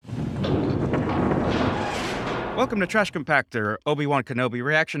Welcome to Trash Compactor, Obi-Wan Kenobi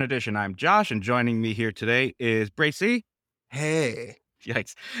Reaction Edition. I'm Josh, and joining me here today is Bracy. Hey.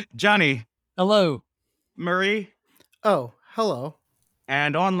 Yikes. Johnny. Hello. Murray. Oh, hello.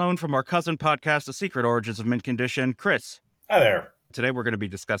 And on loan from our cousin podcast, The Secret Origins of Mint Condition, Chris. Hi there. Today we're going to be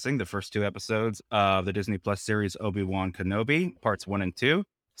discussing the first two episodes of the Disney Plus series Obi-Wan Kenobi, parts 1 and 2.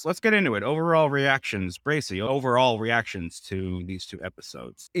 So let's get into it. Overall reactions. Bracy, overall reactions to these two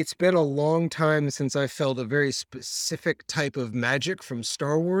episodes. It's been a long time since I felt a very specific type of magic from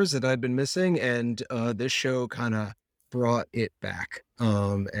Star Wars that I'd been missing, and this show kind of brought it back.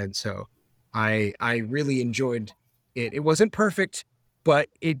 And so I really enjoyed it. It wasn't perfect, but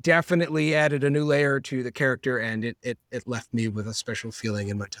it definitely added a new layer to the character, and it left me with a special feeling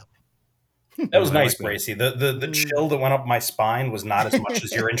in my tummy. That was nice, Bracy. The chill that went up my spine was not as much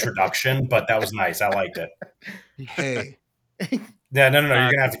as your introduction, but that was nice. I liked it. Hey. Yeah, no. You're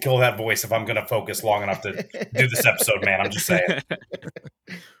going to have to kill that voice if I'm going to focus long enough to do this episode, man. I'm just saying.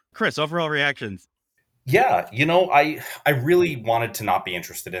 Chris, overall reactions. Yeah, I really wanted to not be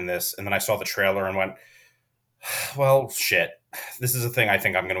interested in this, and then I saw the trailer and went, well, shit. This is a thing I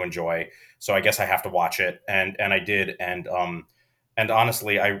think I'm going to enjoy, so I guess I have to watch it, and I did, and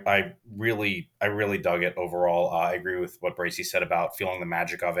honestly, I really dug it overall. I agree with what Bracy said about feeling the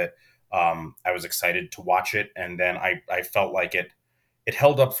magic of it. I was excited to watch it, and then I felt like it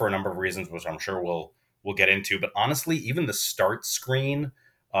held up for a number of reasons, which I'm sure we'll get into. But honestly, even the start screen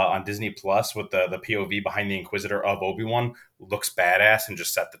on Disney Plus with the POV behind the Inquisitor of Obi-Wan looks badass and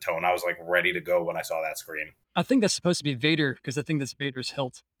just set the tone. I was like ready to go when I saw that screen. I think that's supposed to be Vader because I think that's Vader's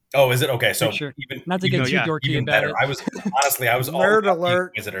hilt. Oh, is it? Okay, so sure. even not to get too dorky even about better. it. I was all Nerd about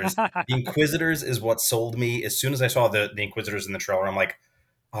alert. The Inquisitors. The Inquisitors is what sold me. As soon as I saw the Inquisitors in the trailer, I'm like,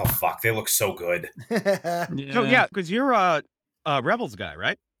 oh fuck, they look so good. So yeah, because you're a Rebels guy,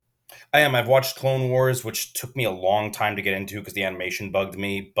 right? I am. I've watched Clone Wars, which took me a long time to get into because the animation bugged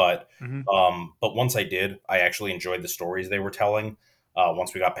me. But but once I did, I actually enjoyed the stories they were telling.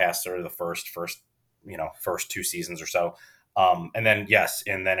 Once we got past sort of the first two seasons or so. And then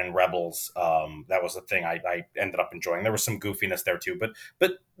in Rebels, that was the thing I ended up enjoying. There was some goofiness there too,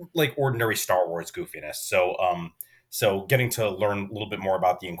 but like ordinary Star Wars goofiness. So getting to learn a little bit more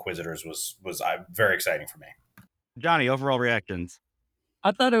about the Inquisitors was very exciting for me. Johnny, overall reactions.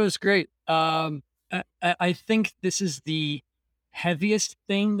 I thought it was great. I think this is the heaviest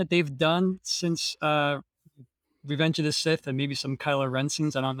thing that they've done since Revenge of the Sith and maybe some Kylo Ren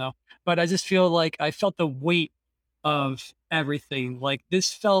scenes. I don't know, but I just feel like I felt the weight of everything. Like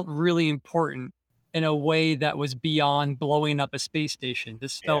this felt really important in a way that was beyond blowing up a space station.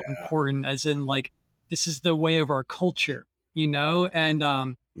 This felt important as in like this is the way of our culture,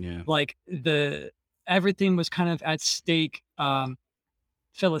 and like everything was kind of at stake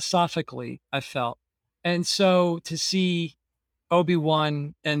philosophically, I felt. And so to see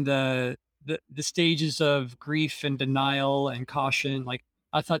Obi-Wan and the stages of grief and denial and caution, like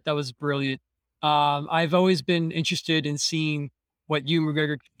I thought that was brilliant. I've always been interested in seeing what Ewan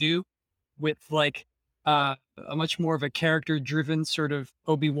McGregor could do with like a much more of a character-driven sort of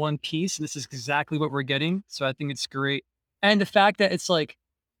Obi-Wan piece. And this is exactly what we're getting. So I think it's great. And the fact that it's like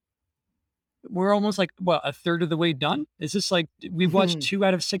we're almost like a third of the way done. Is this like we've watched 2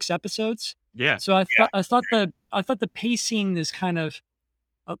 out of 6 episodes? Yeah. So I thought the pacing is kind of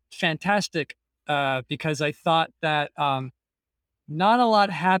fantastic because I thought that not a lot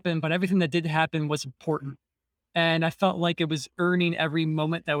happened, but everything that did happen was important. And I felt like it was earning every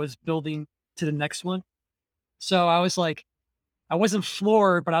moment that was building to the next one. So I was like, I wasn't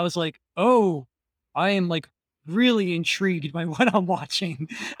floored, but I was like, oh, I am like really intrigued by what I'm watching.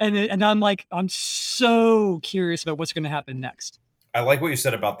 And I'm like, I'm so curious about what's going to happen next. I like what you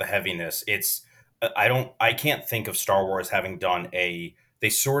said about the heaviness. It's, I can't think of Star Wars having done they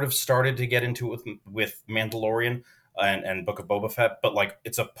sort of started to get into it with Mandalorian and Book of Boba Fett, but like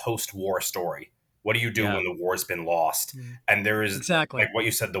it's a post-war story. What do you do when the war's been lost? And there is exactly like what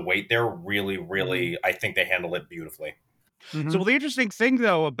you said, the weight there really, I think they handle it beautifully. So well, the interesting thing,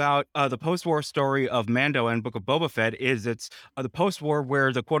 though, about the post-war story of Mando and Book of Boba Fett is it's the post-war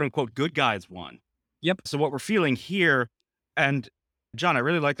where the quote-unquote good guys won. Yep. So what we're feeling here, and John, I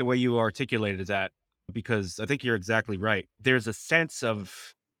really like the way you articulated that because I think you're exactly right. There's a sense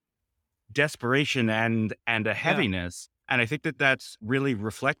of desperation and a heaviness, and I think that that's really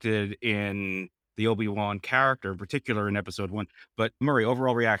reflected in the Obi-Wan character, in particular in episode 1. But Murray,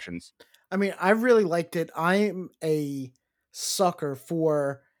 overall reactions. I mean, I really liked it. I'm a sucker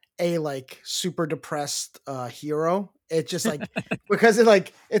for a like super depressed hero. It just like because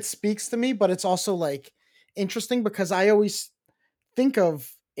it speaks to me, but it's also like interesting because I always think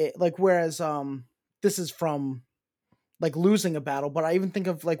of it like whereas this is from like losing a battle, but I even think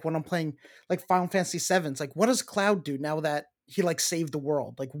of like when I'm playing like Final Fantasy VII. It's like, what does Cloud do now that he like saved the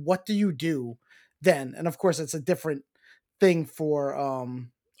world? Like, what do you do then? And of course, it's a different thing for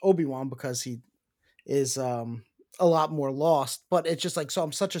Obi-Wan because he is a lot more lost. But it's just like, so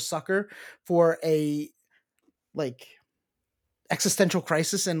I'm such a sucker for a like existential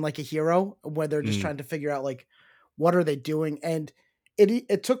crisis and like a hero where they're just Mm. trying to figure out like what are they doing. And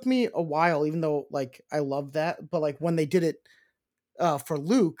it took me a while, even though like I love that, but like when they did it for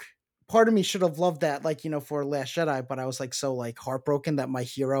Luke, part of me should have loved that, like, you know, for Last Jedi, but I was like so like heartbroken that my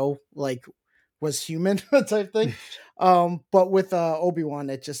hero like was human type thing. But with Obi-Wan,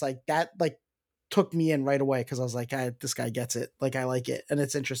 it just like that like took me in right away because I was like, this guy gets it. Like I like it, and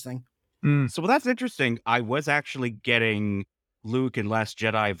it's interesting. Mm. So, well, that's interesting. I was actually getting Luke and Last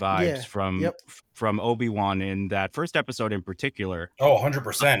Jedi vibes Yeah. Yep. from Obi-Wan in that first episode in particular. Oh,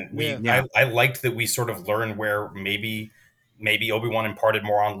 100%. Yeah. I liked that we sort of learned where maybe Obi-Wan imparted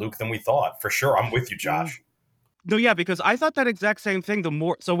more on Luke than we thought. For sure. I'm with you, Josh. No, yeah, because I thought that exact same thing.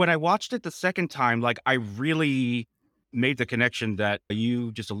 So when I watched it the second time, like I really made the connection that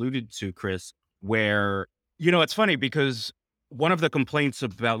you just alluded to, Chris, where, it's funny because one of the complaints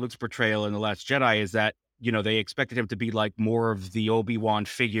about Luke's portrayal in The Last Jedi is that, they expected him to be like more of the Obi-Wan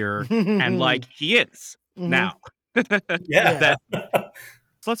figure, and like he is now. Yeah.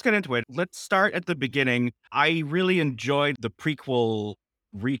 So let's get into it. Let's start at the beginning. I really enjoyed the prequel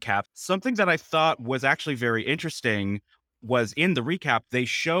recap. Something that I thought was actually very interesting was in the recap, they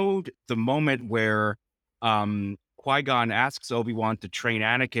showed the moment where Qui-Gon asks Obi-Wan to train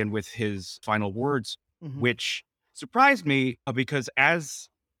Anakin with his final words, which surprised me because as,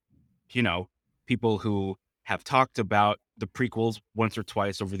 people who have talked about the prequels once or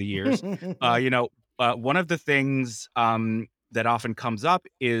twice over the years, one of the things that often comes up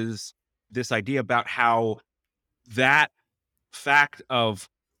is this idea about how that fact of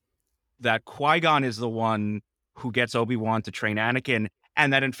that Qui-Gon is the one who gets Obi-Wan to train Anakin,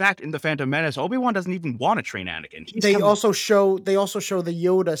 and that in fact in the Phantom Menace, Obi-Wan doesn't even want to train Anakin. They also show the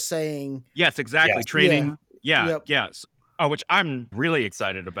Yoda saying, yes, exactly, Yes. training. Yep. Yes. Oh, which I'm really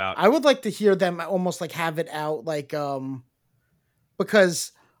excited about. I would like to hear them almost like have it out like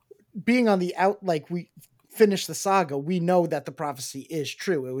because being on the out, like we finished the saga, we know that the prophecy is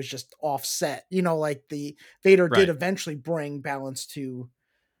true. It was just offset, like the Vader Right. did eventually bring balance to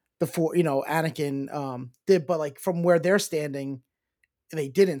the four, Anakin did, but like from where they're standing, they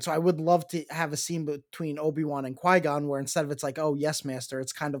didn't. So I would love to have a scene between Obi-Wan and Qui-Gon where instead of it's like, oh yes, master,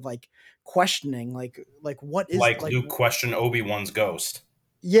 it's kind of like questioning, like what is Like Luke questioned Obi-Wan's ghost.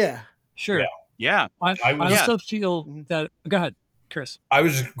 Yeah. Sure. Yeah. I also feel that. Go ahead, Chris. I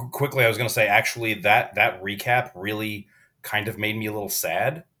was going to say, actually, that recap really kind of made me a little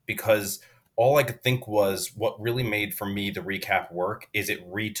sad because all I could think was what really made for me the recap work is it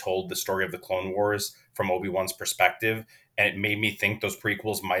retold the story of the Clone Wars from Obi-Wan's perspective. And it made me think those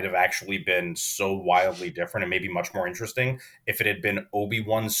prequels might have actually been so wildly different and maybe much more interesting if it had been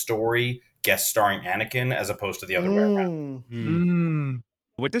Obi-Wan's story guest starring Anakin as opposed to the other way around.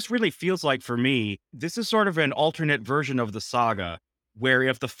 What this really feels like for me, this is sort of an alternate version of the saga, where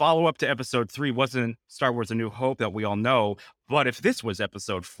if the follow-up to episode 3 wasn't Star Wars A New Hope that we all know, but if this was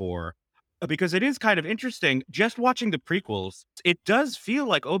episode 4, because it is kind of interesting, just watching the prequels, it does feel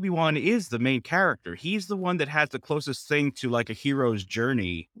like Obi-Wan is the main character. He's the one that has the closest thing to like a hero's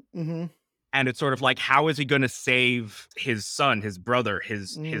journey. And it's sort of like, how is he going to save his son, his brother,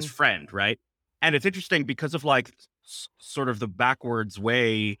 his friend, right? And it's interesting because of like sort of the backwards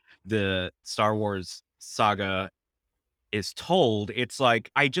way the Star Wars saga is told. It's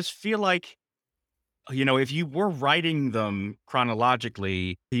like, I just feel like, if you were writing them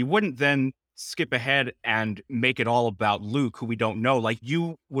chronologically, you wouldn't then skip ahead and make it all about Luke, who we don't know. Like,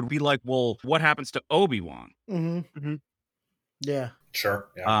 you would be like, well, what happens to Obi-Wan? Yeah. Sure.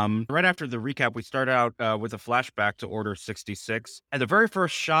 Yeah. Right after the recap, we start out with a flashback to Order 66. And the very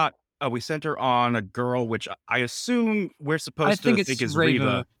first shot, we center on a girl, which I assume we're supposed to think is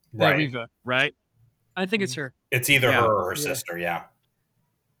Reva. Right. Reva. Right? I think it's her. It's either her or her sister, yeah.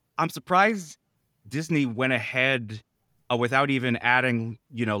 I'm surprised Disney went ahead without even adding,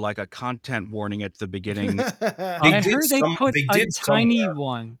 like a content warning at the beginning. I heard they put a tiny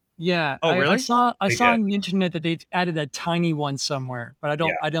one. Yeah. Oh, really? I saw on the internet that they added a tiny one somewhere, but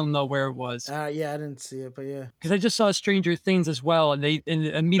I don't know where it was. Yeah, I didn't see it, but yeah. Because I just saw Stranger Things as well, and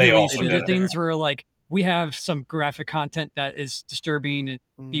immediately Stranger Things were like, we have some graphic content that is disturbing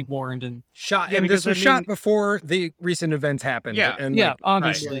and be warned and shot. And this was shot before the recent events happened. Yeah, and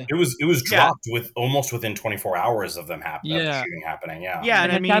obviously. Right. It was dropped with almost within 24 hours of them happening. Yeah. Shooting happening. Yeah. Yeah,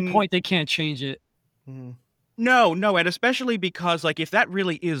 and at that point they can't change it. No, No, no, and especially because, like, if that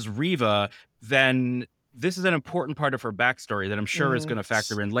really is Riva, then this is an important part of her backstory that I'm sure is Mhm. gonna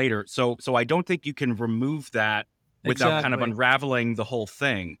factor in later. So I don't think you can remove that without kind of Exactly. unraveling the whole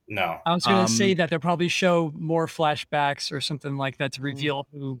thing. No. I was gonna say that they'll probably show more flashbacks or something like that to Mhm. reveal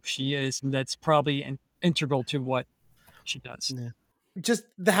who she is, and that's probably integral to what she does. Yeah. Just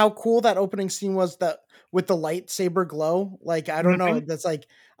how cool that opening scene was, that with the lightsaber glow. Like, I don't know, Mhm. that's like,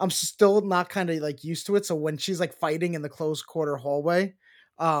 I'm still not kind of like used to it. So when she's like fighting in the closed quarter hallway,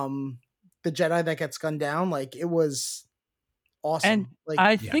 um, the Jedi that gets gunned down, like it was And awesome. Like,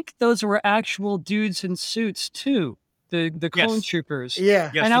 I Yeah. think those were actual dudes in suits too, the clone Yes. troopers.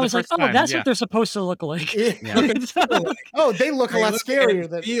 yeah, Yes, And for I the was like, first "Oh, time, that's what yeah. they're supposed to look like." yeah. Yeah. Oh, they look a They lot look scarier and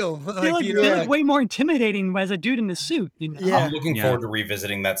than feel They like, look you they know, Yeah. look way more intimidating as a dude in a suit, you know? Yeah. I'm looking Yeah. forward to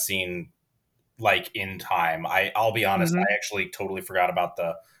revisiting that scene like in time. I'll be honest, Mhm. I actually totally forgot about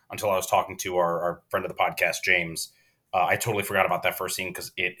the until I was talking to our friend of the podcast, James. I totally forgot about that first scene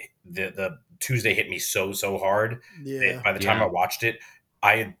because the Tuesday hit me so hard that Yeah. by the time I Yeah. watched it,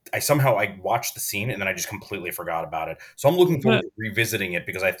 I somehow I watched the scene and then I just completely forgot about it. So I'm looking forward Mhm. But to revisiting it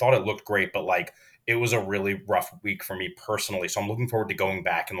because I thought it looked great, but like it was a really rough week for me personally. So I'm looking forward to going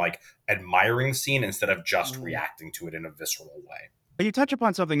back and like admiring the scene instead of just Mhm. reacting to it in a visceral way. But you touch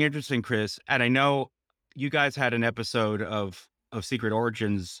upon something interesting, Chris, and I know you guys had an episode of Secret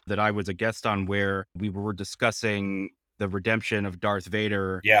Origins that I was a guest on where we were discussing the redemption of Darth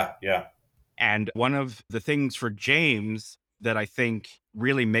Vader. Yeah, yeah, And one of the things for James that I think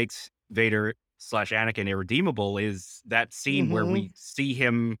really makes Vader slash Anakin irredeemable is that scene where Mhm. we see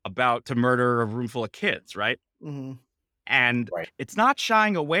him about to murder a room full of kids, right? Mhm. And right, it's not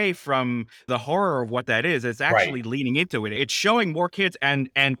shying away from the horror of what that is. It's right. actually leaning into it. It's showing more kids and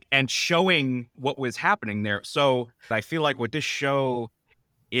showing what was happening there. So I feel like what this show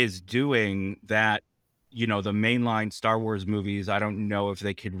is doing that, the mainline Star Wars movies, I don't know if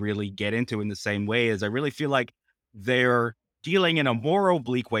they could really get into in the same way, as I really feel like they're dealing in a more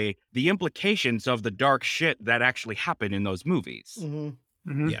oblique way the implications of the dark shit that actually happened in those movies. Mhm.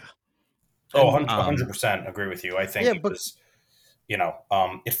 Mhm. yeah. Oh, And 100. 100% agree with you. I think Yeah, it but was,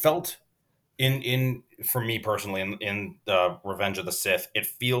 it felt in for me personally in the Revenge of the Sith, it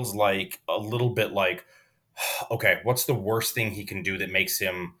feels like a little bit like, okay, what's the worst thing he can do that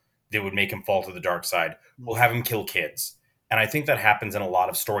would make him fall to the dark side? We'll have him kill kids. And I think that happens in a lot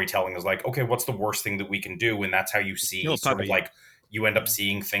of storytelling is like, okay, what's the worst thing that we can do? And that's how you Kill see a sort of puppy. like you end up Yeah.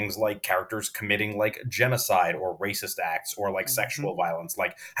 seeing things like characters committing like genocide or racist acts or like Mhm. sexual violence.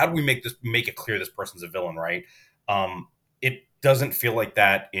 Like, how do we make it clear this person's a villain, right? It doesn't feel like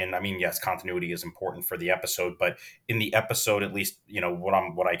that in, I mean, yes, continuity is important for the episode, but in the episode, at least,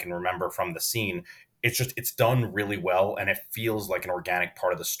 what I can remember from the scene, it's done really well and it feels like an organic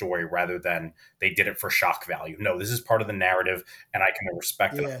part of the story rather than they did it for shock value. No, this is part of the narrative and I can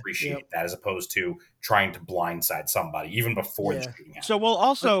respect and Yeah. Yep. appreciate that as opposed to trying to blindside somebody even before the Yeah. shooting So happens. we'll but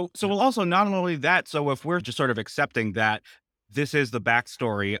also so we'll also not only that, so if we're just sort of accepting that this is the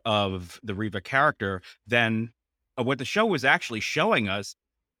backstory of the Riva character, then what the show was actually showing us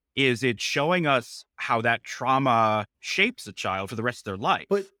is it's showing us how that trauma shapes a child for the rest of their But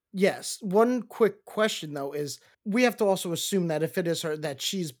life. yes, one quick question though is, we have to also assume that if it is her, that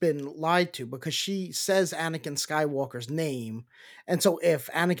she's been lied to, because she says Anakin Skywalker's name. And so if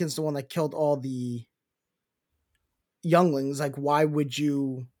Anakin's the one that killed all the younglings, like why would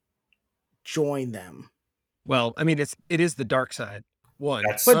you join them? well, I mean, it is the dark side. One.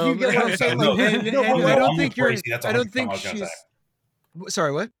 That's But you get what I'm saying? Like, no, no, but I no, what? don't I'm with think you're Bracy. That's I 100% don't think what I was going to say. she's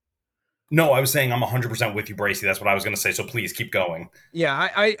sorry, what? No, I was saying I'm 100% with you, Bracy. That's what I was going to say. So please keep going. Yeah,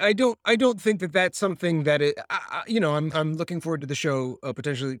 I don't think that that's something that I'm looking forward to the show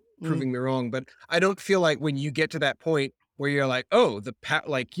potentially Mm, proving me wrong, but I don't feel like when you get to that point where you're like, oh,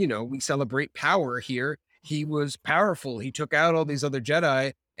 like we celebrate power here. He was powerful. He took out all these other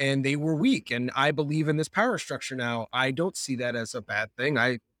Jedi, and they were weak. And I believe in this power structure now. I don't see that as a bad thing.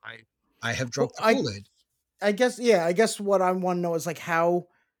 I have well, drunk the Kool Aid. I guess, yeah, I guess what I want to know is like how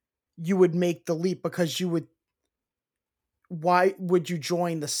you would make the leap, because you would, why would you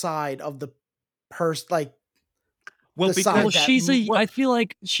join the side of the person, like Well, the because Well, side that I feel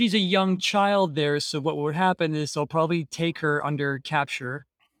like she's a young child there, so what would happen is they'll probably take her under capture,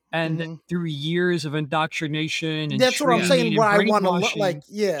 and Mhm. through years of indoctrination and That's what I'm Yeah. saying. training What and I want to like, brainwashing,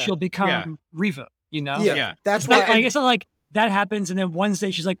 yeah, she'll yeah, become Riva, you know? yeah. yeah. That's It's not why, like and it's not like that happens and then one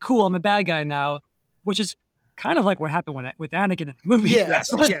day she's like, "Cool, I'm a bad guy now," which is kind of like what happened with Anakin in the movie. yeah, That's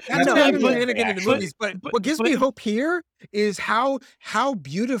Yeah, that's no, what kind happened of with yeah, Anakin in the But movies. But but what gives but me hope here is how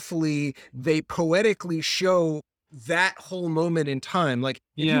beautifully they poetically show that whole moment in time. Like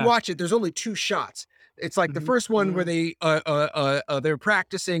if you yeah. watch it, there's only two shots. It's like the Mhm, first one where mhm. they're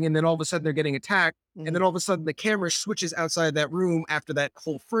practicing, and then all of a sudden they're getting attacked, and then Mhm, all of a sudden the camera switches outside that room after that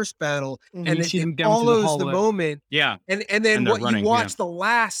whole first battle, And and you mhm, it, see it them going through the follows the hallway. moment. Yeah. And then And they're what you running. Yeah. watch, the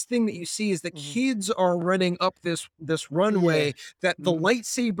last thing that you see is the mhm. kids are running up this Yeah. runway, that the Mhm,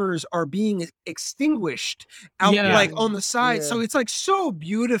 lightsabers are being extinguished out Yeah. like mhm. on the side. Yeah. So it's like so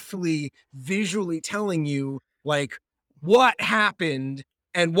beautifully visually telling you like what happened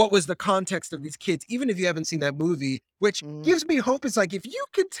and what was the context of these kids, even if you haven't seen that movie, which Mhm, gives me hope. It's like if you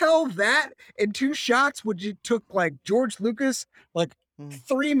could tell that in 2 shots, would you took like George Lucas like mhm.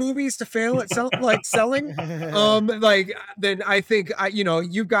 3 movies to fail at selling, then I think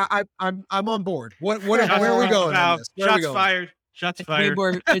you got I'm on board. Shots, Where are we shots, going on wow, this? Where are we shots going? fired. Shots It's way fired.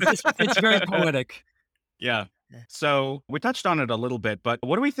 more. It's very poetic. Yeah. So we touched on it a little bit, but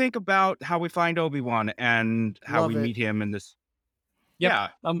what do we think about how we find Obi-Wan and how we Love it. meet him in this? Yep, Yeah.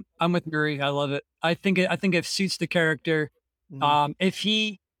 I'm with Murray. I love it. I think it suits the character. Mhm, If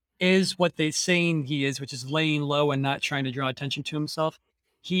he is what they saying he is, which is laying low and not trying to draw attention to himself,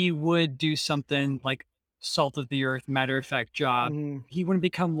 he would do something like salt of the earth, matter of fact job. mhm. He wouldn't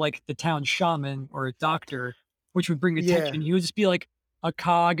become like the town shaman or a doctor, which would bring Yeah. attention. He would just be like a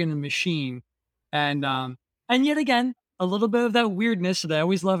cog in a machine. And and yet again, a little bit of that weirdness that I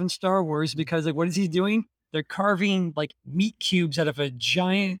always love in Star Wars because like what is he doing? They're carving like meat cubes out of a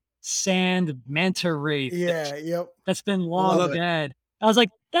giant sand manta ray Yeah, yep. that's been long Love Love it. it. dead. I was like,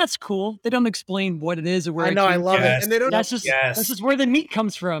 that's cool. They don't explain what it is or where I it know, I came love from. it. Yes, And they don't. Yep, That's yes. just where the meat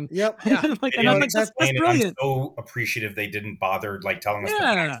comes from. yep. Yeah. Like, They and I was didn't like, That that's explain it. I'm brilliant. so appreciative they didn't bother like telling us the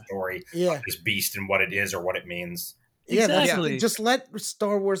Yeah, backstory of yeah. this beast and what it is or what it means. Yeah, that's Yeah. exactly. just let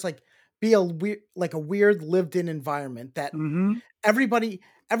Star Wars like be a weird like a weird lived in environment that Hmm. everybody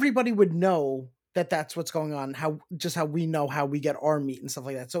everybody would know that that's what's going on, how we know how we get our meat and stuff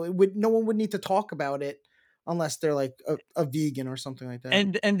like that. So it would no one would need to talk about it unless they're like a vegan or something like that.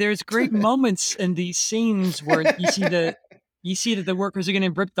 And there's great moments in these scenes where you see that the workers are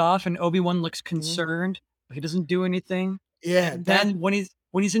getting ripped off, and Obi-Wan looks Mhm. concerned, but he doesn't do anything. Yeah, And that then when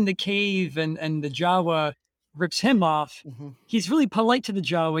he's in the cave and the Jawa rips him off, mhm. he's really polite to the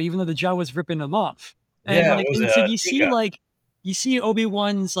Jawa, even though the Jawa's ripping him off. And Yeah, it like, was and so Tika. you see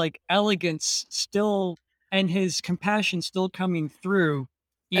Obi-Wan's like elegance still and his compassion still coming through,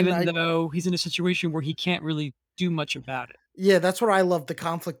 And even I though he's in a situation where he can't really do much about it. yeah, that's what I love, the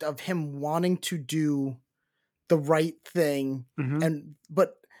conflict of him wanting to do the right thing Hmm. and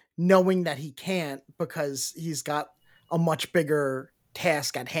but knowing that he can't because he's got a much bigger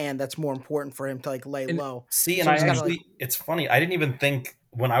task at hand that's more important for him to like lay And low. See, and So I he's got to like actually, it's funny. I didn't even think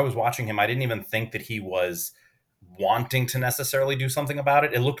when I was watching him, I didn't even think that he was wanting to necessarily do something about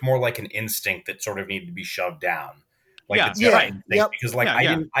it. It looked more like an instinct that sort of needed to be shoved down, like the Yeah. Jedi Right. yeah, instinct. yep. Because, like, Yeah.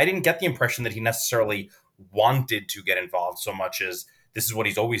 Yeah. I didn't get the impression that he necessarily wanted to get involved so much as this is what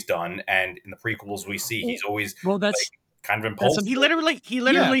he's always done. And in the prequels, we see he's always Well, like kind of that's a impulsive. He yeah.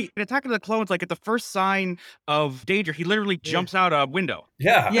 literally, in Attack of the Clones, like at the first sign of danger, he literally Yeah. jumps out a window.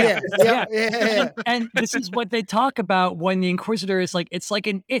 Yeah, Yeah, Yeah, yep. yeah. Yeah, yeah, And this is what they talk about when the Inquisitor is like, it's like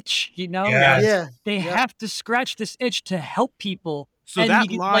an itch, you know, yeah. like yes, Yeah. they Yep. have to scratch this itch to help people. So And that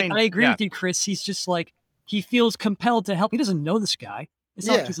you like, line, I agree yeah, with you, Chris. He's just like, he feels compelled to help. He doesn't know this guy. It's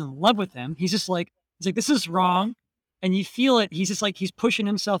not like Yeah. he's in love with him. He's like, this is wrong. And you feel it. He's just like, he's pushing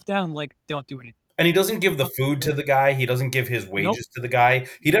himself down, like, don't do anything. and he doesn't give the food to Yeah. the guy. He doesn't give his Nope. wages to the guy.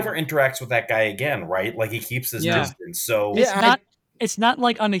 He never interacts with that guy again, right? Like he keeps his Yeah. distance. So It's Yeah, I not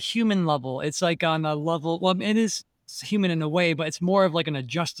like on a human level. It's like on a level, well, it is human in a way, but it's more of like on a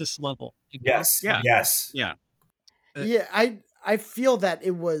justice level, you know? yes, yeah, yes. yeah. Uh, yeah, I feel that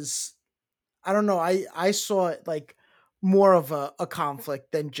it was I don't know, I saw it like more of a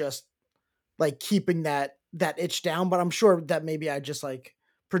conflict than just like keeping that itch down, but I'm sure that maybe I just like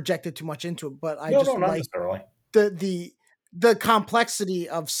projected too much into it, but I No, no, just not like necessarily. the complexity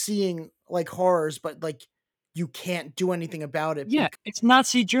of seeing like horrors, but like you can't do anything about it. Yeah, it's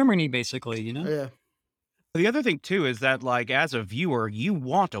Nazi Germany, basically, you know? Yeah, The other thing too is that, like, as a viewer, you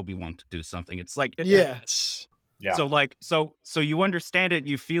want Obi-Wan to do something. It's like, yeah, Yes. Yeah. so like, so you understand it,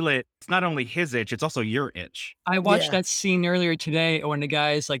 you feel it. It's not only his itch, it's also your itch. I watched yeah. that scene earlier today when the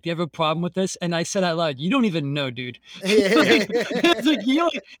guy is like, "Do you have a problem with this?" And I said out loud, "You don't even know, dude." Like, it's like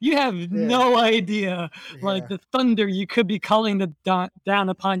you have Yeah, no idea, like yeah, the thunder you could be calling down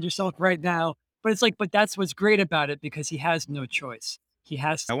upon yourself right now. But it's like, but that's what's great about it because he has no choice. He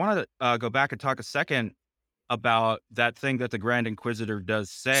has I to. want to go back and talk a second about that thing that the Grand Inquisitor does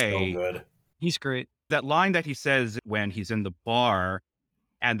So say. good. He's great. That line that he says when he's in the bar,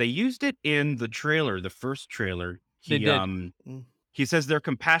 and they used it in the trailer, the first trailer. They did. Mm, He says their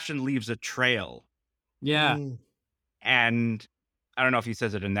compassion leaves a trail. Yeah. And I don't know if he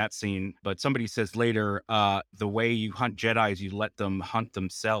says it in that scene, but somebody says later, the way you hunt Jedi is you let them hunt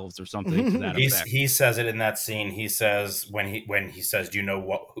themselves or something to that effect. He says it in that scene. He says when he says, "Do you know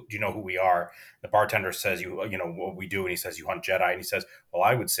who we are?" The bartender says, "You know what we do," and he says, "You hunt Jedi," and he says, "Well,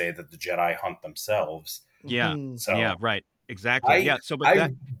 I would say that the Jedi hunt themselves." Yeah. Yeah. So Right. Exactly. Yeah. So, but I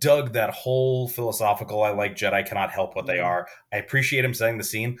that, dug that whole philosophical. I like Jedi cannot help what they are. I appreciate him saying the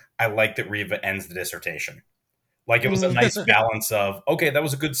scene. I like that Reva ends the dissertation. Like it was a nice balance of, okay, that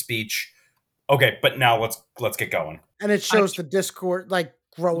was a good speech. Okay, but now let's get going. And it shows the discord like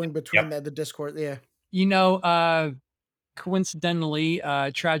growing between Yep. the discord. Yeah. You know, coincidentally,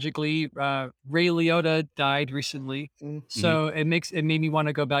 tragically, Ray Liotta died recently, so it made me want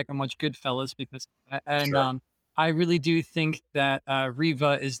to go back and watch Goodfellas because, and Sure. I really do think that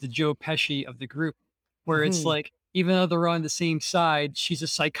Riva is the Joe Pesci of the group, where it's like even though they're on the same side, she's a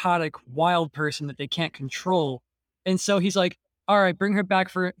psychotic, wild person that they can't control, and so he's like, "All right, bring him back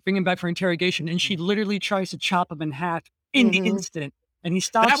for interrogation," and she literally tries to chop him in half in the instant, and he that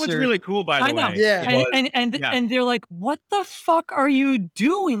stops was her. really cool, by the I know. way. Yeah. It was. And they're like, "What the fuck are you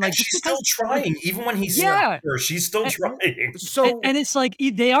doing?" Like, And just she's because, still like, trying, even when he's yeah. her, she's still And, trying. So and it's like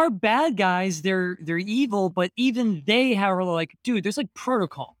they are bad guys. They're evil, but even they are like, dude, there's like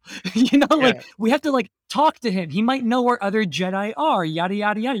protocol. You know, like Yeah. we have to like talk to him. He might know where other Jedi are. Yada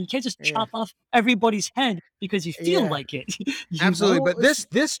yada yada. You can't just Yeah. chop off everybody's head because you feel Yeah. like it. You Absolutely, know?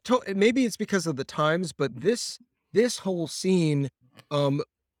 but maybe it's because of the times, but this whole scene,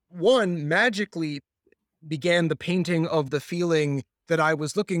 one magically began the painting of the feeling that I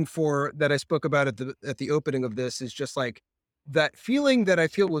was looking for that I spoke about at the opening of this is just like that feeling that I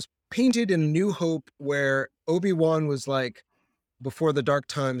feel was painted in New Hope where Obi-Wan was like before the dark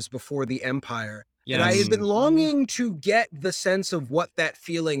times, before the Empire. And I Yes. had been longing to get the sense of what that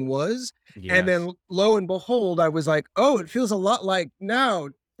feeling was. And Yes. then lo and behold, I was like, oh, it feels a lot like now,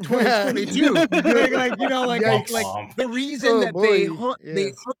 2022. like, you know, like Yikes. the reason Oh, that boy. they Yeah.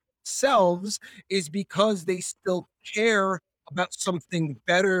 hunt themselves is because they still care about something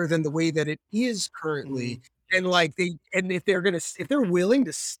better than the way that it is currently. And like if they're willing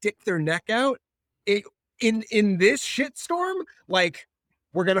to stick their neck out, it in this shitstorm, like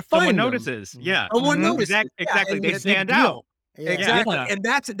we're gonna Someone find them. notices. Yeah. Someone notices. Exactly. And They It's a big stand deal. out. Yeah. exactly. Yeah. And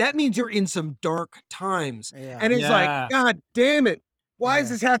that means you're in some dark times. Yeah. And it's like, Yeah. God damn it. Why does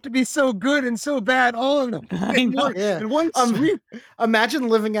Yeah. this have to be so good and so bad? All of them I know. Yeah. in one sweep. Imagine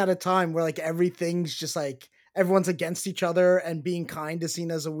living at a time where like everything's just like everyone's against each other and being kind is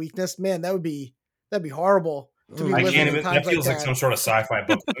seen as a weakness. Man, that'd be horrible to be I living can't in even. times That feels like that. some sort of sci-fi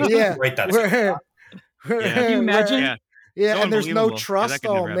book. Yeah. Right. That's Where, Yeah. Can you imagine? Yeah. yeah, So and there's no unbelievable. Yeah, trust. that could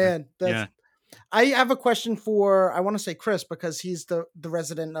Oh never happen. man, that's. Yeah. I have a question for I want to say Chris because he's the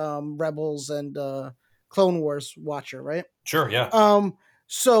resident Rebels and Clone Wars watcher, right? sure. Yeah.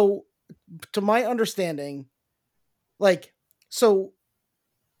 So to my understanding, like so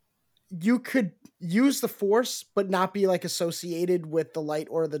you could use the Force but not be like associated with the light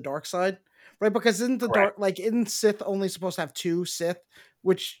or the dark side, right? Because isn't the Correct. dark like isn't Sith only supposed to have two Sith,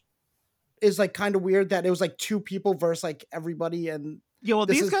 which is like kind of weird that it was like two people versus like everybody and Yeah. Well,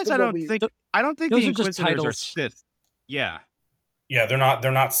 this these is guys, what we I don't think Those the are just Inquisitors are titles. Sith. Yeah. Yeah. They're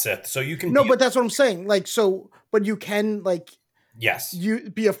not Sith. So you can. No, be, but that's what I'm saying. Like, so, but you can like yes. you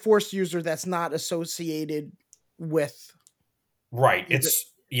be a Force user that's not associated with Right. either, It's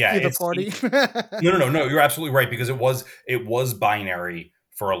either party. No. You're absolutely right because it was binary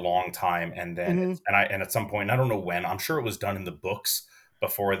for a long time, and then Mhm. and at some point, and I don't know when. I'm sure it was done in the books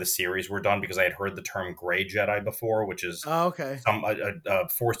before the series were done because I had heard the term gray Jedi before, which is Oh, okay. a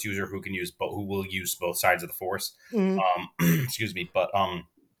Force user who can use who will use both sides of the Force. Mhm. Excuse me, but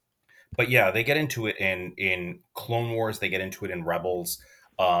yeah, they get into it in Clone Wars. They get into it in Rebels,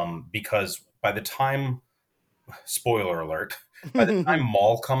 because by the time, spoiler alert, by the time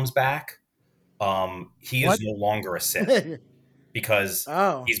Maul comes back, he is What? no longer a Sith because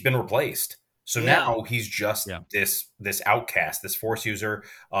Oh, he's been replaced. So Yeah. now he's just Yeah. this outcast, this Force user.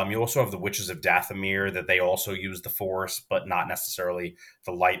 You also have the Witches of Dathomir that they also use the Force, but not necessarily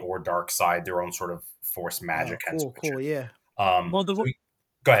the light or dark side. Their own sort of Force magic. oh, hence cool, witches. cool, yeah. Well,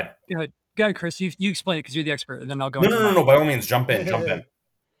 Go ahead. go ahead, Chris. You explain it because you're the expert, and then I'll go. No, into no, no, mine. no. By all means, jump in, jump in.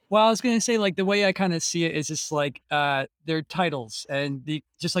 Well, I was gonna say like the way I kind of see it is just like their titles, and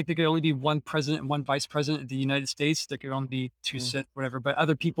just like there could only be one president and one vice president of the United States. There could only be two Mm. Sith, whatever. But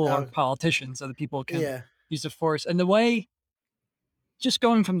other people are Oh. politicians. Other people can Yeah. use the Force, and the way. Just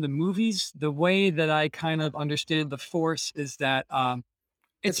going from the movies, the way that I kind of understand the Force is that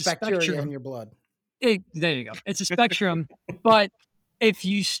It's it's a bacteria in spectrum. your blood. There you go. It's a spectrum, but if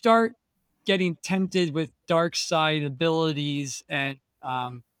you start getting tempted with dark side abilities and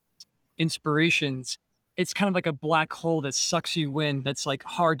inspirations, it's kind of like a black hole that sucks you in. That's like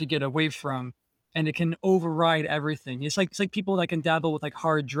hard to get away from, and it can override everything. It's like people that can dabble with like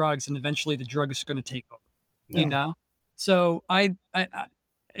hard drugs, and eventually the drug is going to take over. You Yeah. know. So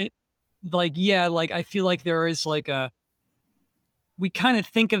it, like yeah, like I feel like there is like a we kind of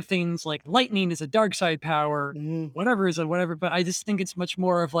think of things like lightning is a dark side power, Mhm. whatever is a whatever, but I just think it's much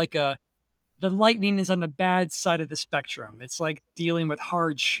more of like a the lightning is on the bad side of the spectrum. It's like dealing with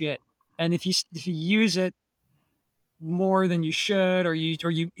hard shit. And if you use it more than you should, or you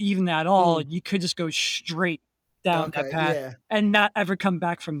even at all, Mm. you could just go straight down that Okay, path yeah. and not ever come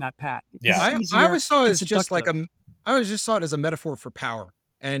back from that path because Yeah. it's I easier always saw it and as just like seductive. I always just saw it as a metaphor for power.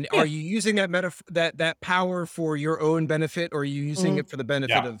 And Yeah. are you using that that power for your own benefit, or are you using Mhm. it for the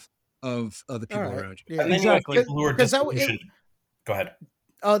benefit Yeah. of the All people right. around you? Yeah. And then you have Exactly. people who are Because that it, disillusioned. Go ahead.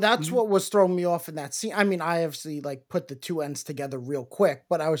 that's Mhm. what was throwing me off in that scene. I mean, I obviously like put the two ends together real quick,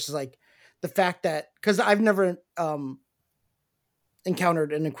 but I was just like the fact that because I've never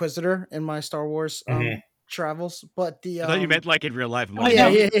encountered an Inquisitor in my Star Wars Mhm. travels, but the I thought you meant like in real life. I'm I like, yeah, know.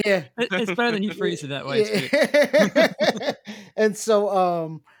 no. yeah. It's better than you Yeah, phrase it that way. It's good. yeah. And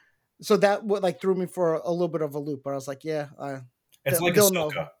so that what like threw me for a little bit of a loop, but I was like, yeah, It's like they'll know.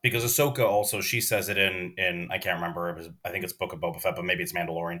 Ahsoka, because Ahsoka also, she says it in I can't remember, it was, I think it's Book of Boba Fett, but maybe it's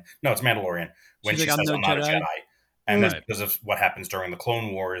Mandalorian. No, it's Mandalorian, when She's like, she I'm says no I'm not a Jedi. Jedi, and that's Mm, Right. because of what happens during the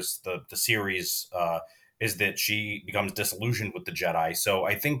Clone Wars, the series, is that she becomes disillusioned with the Jedi. So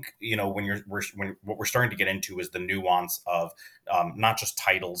I think, you know, when what we're starting to get into is the nuance of not just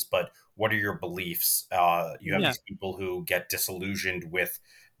titles, but what are your beliefs? You have Yeah. these people who get disillusioned with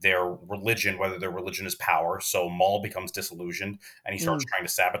their religion, whether their religion is power. So Maul becomes disillusioned and he starts mm, trying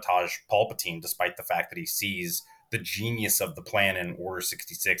to sabotage Palpatine, despite the fact that he sees the genius of the plan in Order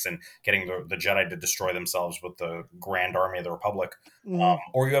 66 and getting the Jedi to destroy themselves with the Grand Army of the Republic. mm,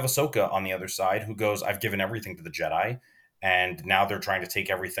 Or you have Ahsoka on the other side who goes, I've given everything to the Jedi, and now they're trying to take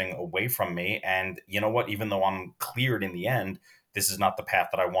everything away from me. And you know what? Even though I'm cleared in the end, this is not the path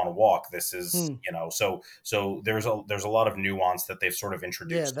that I want to walk. This is, mm. you know, so there's a lot of nuance that they've sort of Yeah,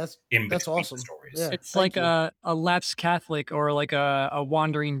 introduced in that's between the awesome. stories. Yeah, It's thank like you. a lapsed Catholic or like a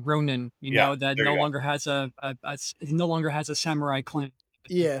wandering Ronin, you Yeah, know, that there no you go. longer has no longer has a samurai clan.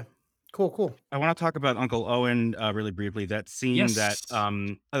 Yeah, cool. I want to talk about Uncle Owen really briefly. That scene Yes,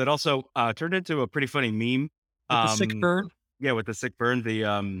 that also turned into a pretty funny meme. with the sick Um, burn. yeah, with the sick burn, the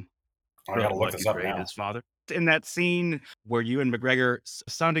I got really to look what this you up trained now. his father. In that scene where you and McGregor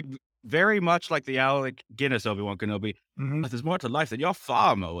sounded very much like the Alec Guinness Obi-Wan Kenobi. Mhm. There's more to life than your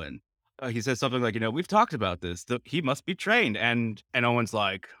farm, Owen. He says something like, we've talked about this. He must be trained, and Owen's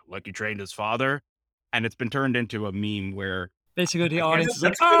like he trained his father, and it's been turned into a meme where Basically, the Yeah, audience is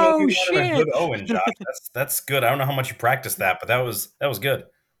like, that's good "Oh Obi-Wan and a good shit!" Owen, Josh. That's good. I don't know how much you practiced that, but that was good.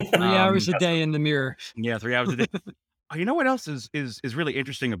 3 hours a um day in the mirror. yeah, 3 hours a day. You know what else is really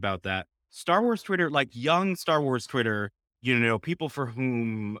interesting about that? Star Wars Twitter, like young Star Wars Twitter, people for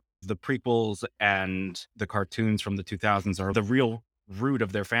whom the prequels and the cartoons from the 2000s are the real root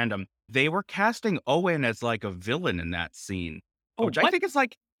of their fandom. They were casting Owen as like a villain in that scene, Oh, which I what? think is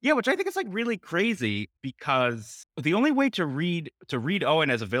like yeah, which I think is like really crazy because the only way to read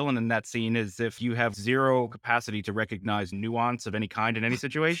Owen as a villain in that scene is if you have zero capacity to recognize nuance of any kind in any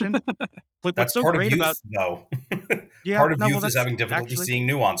situation. Like what's That's so part of great youth, about though. yeah, Part of no, well youth is that's having difficulty actually seeing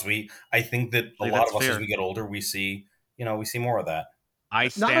nuance. I think that a lot that's of us, as fair. we get older, we see more of that. I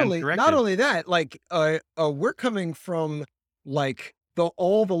Not stand only not corrected. only that, like we're coming from like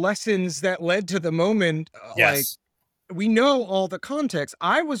all the lessons that led to the moment, like Yes, we know all the context.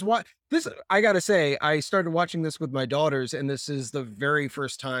 I was what this I gotta say, I started watching this with my daughters, and this is the very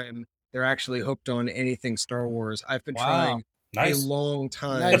first time they're actually hooked on anything Star Wars. I've been Wow. trying a nice. long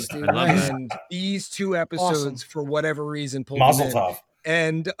time, Nice, I dude. love that. Nice. and these two Awesome. episodes, for whatever reason, pulled them Mazel in. tov.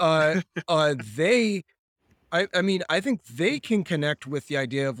 And they I mean, I think they can connect with the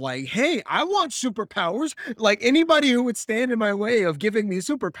idea of like, hey, I want superpowers. Like anybody who would stand in my way of giving me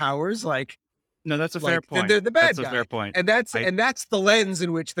superpowers, No, that's a fair like point. they're the That's bad a fair guy. point. And I that's the lens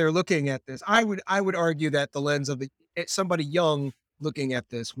in which they're looking at this. I would argue that the lens of somebody young looking at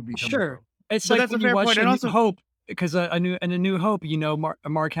this would be coming Sure. from. It's but like that's a when you fair watch point. A And New also Hope, because in A New Hope,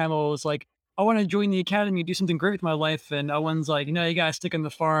 Mark Hamill was like, I want to join the academy, do something great with my life. And Owen's like, you got to stick on the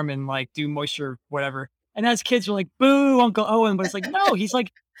farm and like do moisture, whatever. And as kids are like, boo, Uncle Owen. But it's like, no, he's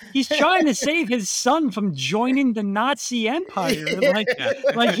trying to save his son from joining the Nazi empire. yeah.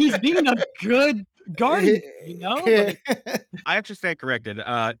 Like he's being a garden, you know? Like, I actually stand corrected.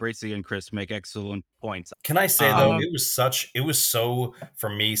 Bracy and Chris make excellent points. Can I say though, Um, it was so for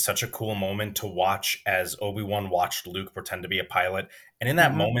me such a cool moment to watch as Obi-Wan watched Luke pretend to be a pilot, and in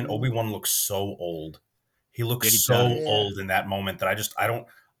that mhm. moment, Obi-Wan looks so old. He looks Yeah, he so does. Yeah. old in that moment that I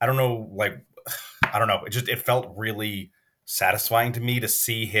don't know, like I don't know. It felt really satisfying to me to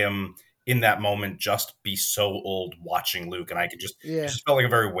see him in that moment just be so old watching Luke, and it Yeah. just felt like a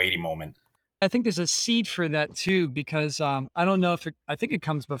very weighty moment. I think there's a seed for that too, because I don't know if I think it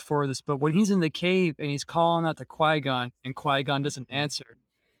comes before this, but when he's in the cave and he's calling out to Qui-Gon and Qui-Gon doesn't answer,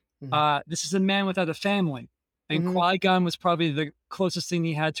 Mhm. this is a man without a family, and Mhm. Qui-Gon was probably the closest thing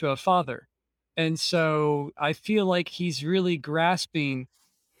he had to a father, and so I feel like he's really grasping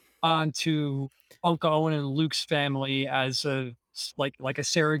onto Uncle Owen and Luke's family as like a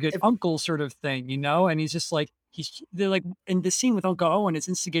surrogate If uncle sort of thing, you know? And he's just like they're like in the scene with Uncle Owen, it's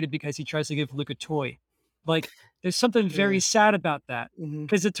instigated because he tries to give Luke a toy. Like there's something very yeah. sad about that Mhm.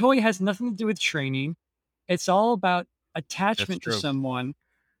 because the toy has nothing to do with training. It's all about That's attachment to true. someone.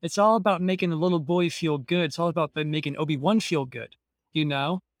 It's all about making the little boy feel good. It's all about making Obi-Wan feel good, you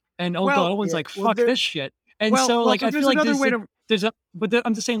know? And Uncle Well, Owen's Yeah. like, Well, fuck there this shit. And so like so I feel there's like another way to.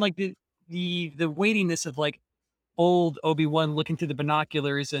 I'm just saying like the weightiness of like old Obi-Wan looking through the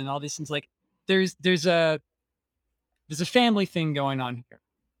binoculars and all these things like there's there's a there's a family thing going on here.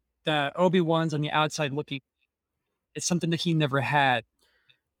 That Obi-Wan's on the outside looking. It's something that he never had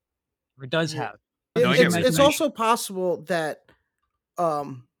or does Yeah. have. It, No, I His get what you're it's saying. imagination. also possible that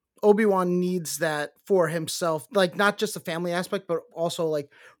Obi-Wan needs that for himself, like not just the family aspect, but also like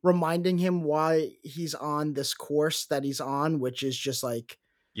reminding him why he's on this course that he's on, which is just like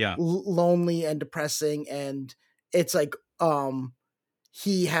Yeah, lonely and depressing. And it's like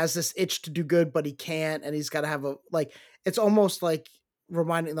he has this itch to do good, but he can't, and he's got to have a like. It's almost like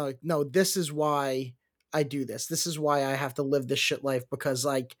reminding, like, no, this is why I do this. This is why I have to live this shit life, because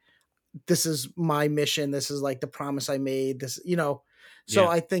like this is my mission. This is like the promise I made. This, you know. So yeah.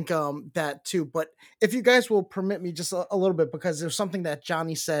 I think that too. But if you guys will permit me just a little bit, because there's something that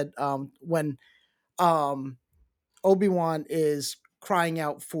Johnny said when um Obi-Wan is crying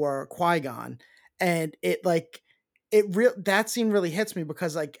out for Qui-Gon, and it like that scene really hits me,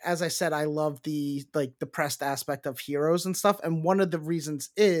 because like as I said, I love the like depressed aspect of heroes and stuff, and one of the reasons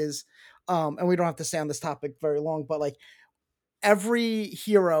is and we don't have to stay on this topic very long, but like every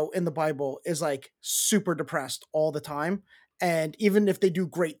hero in the Bible is like super depressed all the time. And even if they do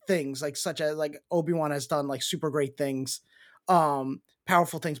great things, like such as like Obi-Wan has done like super great things,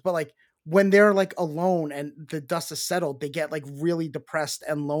 powerful things, but like when they're like alone and the dust has settled, they get like really depressed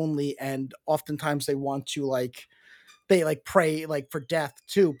and lonely, and oftentimes they want to like they like pray like for death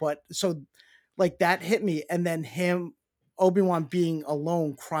too. But so like that hit me, and then him Obi-Wan being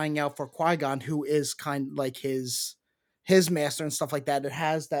alone crying out for Qui-Gon, who is kind of like his master and stuff like that. It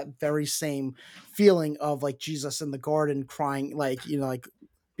has that very same feeling of like Jesus in the garden crying, like, you know, like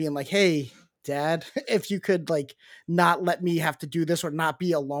being like, hey dad, if you could like not let me have to do this or not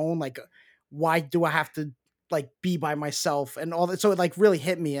be alone, like why do I have to like be by myself and all that. So it like really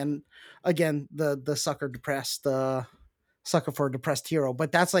hit me. And again, the sucker depressed sucker for a depressed hero.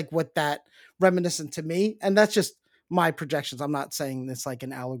 But that's like what that reminiscent to me, and that's just my projections. I'm not saying it's like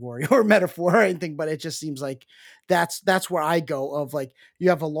an allegory or metaphor or anything, but it just seems like that's where I go of like you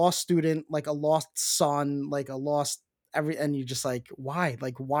have a lost student, like a lost son, like a lost every, and you just like why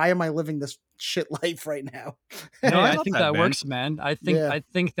am I living this shit life right now? No, Hey, I I love think that, that man. works, man. Yeah. I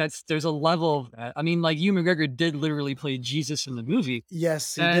think there's a level of that. I mean, like Ewan McGregor did literally play Jesus in the movie,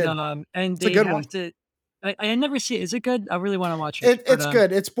 Yes, he did. and It's a they good have one. to. I never see it. Is it good? I really want to watch it, It's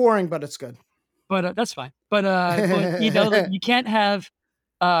good. It's boring, but it's good. that's fine. But you know, like you can't have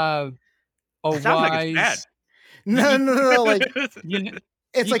uh a It sounds like it's bad. wise. No, no, no, no, like You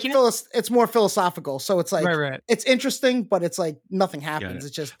it's you like can't. it's more philosophical. So it's Right, like right. it's interesting, but it's like nothing Got happens. it.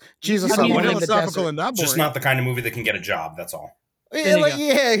 It's just You Jesus I got more mean, alone in the philosophical desert. and not It's just boring. not the kind of movie that can get a job. That's all. there Yeah, you like go.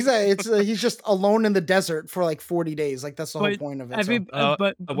 yeah, exactly. It's he's just alone in the desert for like 40 days. Like that's the whole But point of it. So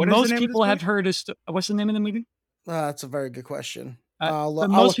What is the most name of this people have movie? heard what's the name of the movie? that's a very good question. But I'll most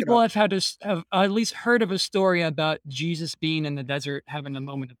look it people up. have at least heard of a story about Jesus being in the desert having a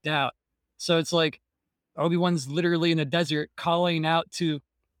moment of doubt. So it's like Obi-Wan's literally in the desert calling out to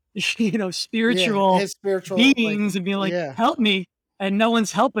Yeah, spiritual his spiritual like beings and being like, yeah, "Help me." And no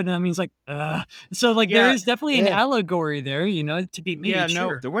one's helping him. He's like, "Ugh." So like there Yeah, is definitely an yeah, allegory there, to be yeah. made, No,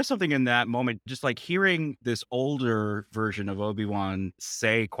 sure. there was something in that moment, just like hearing this older version of Obi-Wan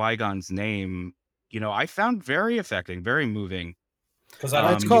say Qui-Gon's name. I found very affecting, very moving. Because I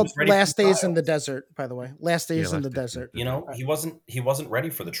don't It's think he called was ready for Last the Days in the trials. Desert, by the way. Last Yeah, Days in Last the Days in the Desert. You Desert. know, he wasn't ready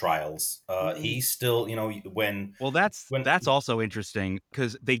for the trials. Mm-mm. He still, when Well, that's when also interesting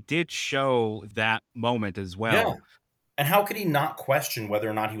because they did show that moment as yeah. well. And how could he not question whether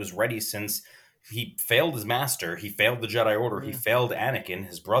or not he was ready, since he failed his master, he failed the Jedi Order, he Yeah. failed Anakin,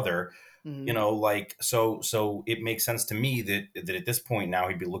 his brother. Mhm. Like, so it makes sense to me that at this point now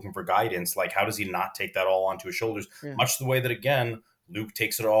he'd be looking for guidance. Like, how does he not take that all onto his shoulders? Yeah. Much the way that, again, Luke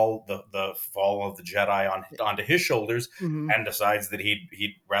takes it all, the fall of the Jedi onto his shoulders, Mhm. and decides that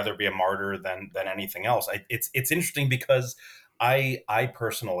he'd rather be a martyr than anything else. It's interesting because I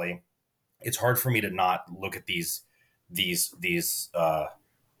personally, it's hard for me to not look at these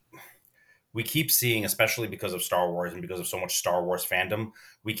we keep seeing, especially because of Star Wars and because of so much Star Wars fandom,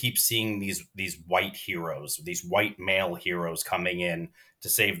 we keep seeing these white heroes, these white male heroes coming in to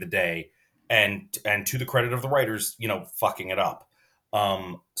save the day, and to the credit of the writers, fucking it up.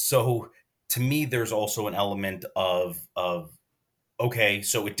 So to me, there's also an element of okay,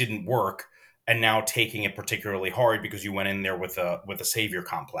 so it didn't work, and now taking it particularly hard because you went in there with a savior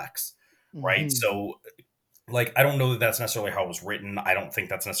complex, right? Mhm. So, like, I don't know that that's necessarily how it was written. I don't think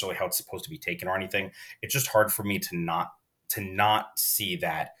that's necessarily how it's supposed to be taken or anything. It's just hard for me to not see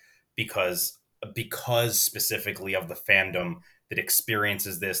that, because specifically of the fandom that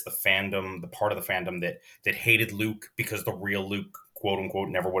experiences this, the part of the fandom that hated Luke because the real Luke, quote unquote,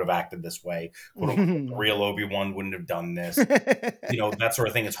 never would have acted this way. Quote unquote, the Mhm. real Obi-Wan wouldn't have done this. That sort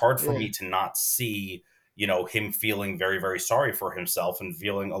of thing. It's hard for Yeah. me to not see him feeling very, very sorry for himself and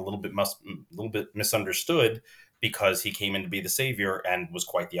feeling a little bit misunderstood because he came in to be the savior and was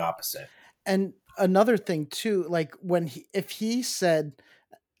quite the opposite. And another thing too, like if he said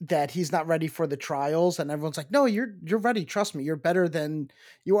that he's not ready for the trials and everyone's like, "No, you're ready. Trust me. You're better than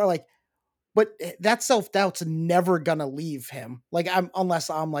you are." Like, but that self-doubt's never gonna leave him. Like, unless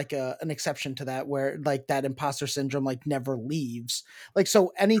I'm like an exception to that, where like that imposter syndrome like never leaves. Like,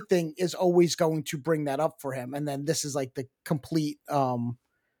 so anything is always going to bring that up for him. And then this is like the complete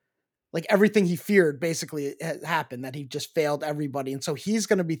like everything he feared basically happened, that he just failed everybody. And so he's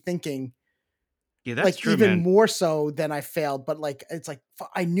going to be thinking Yeah, that's like true, even man. more so than I failed, but like it's like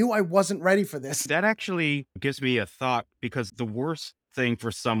I knew I wasn't ready for this. That actually gives me a thought because the worst thing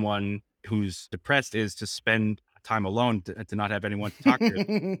for someone who's depressed is to spend time alone, to not have anyone to talk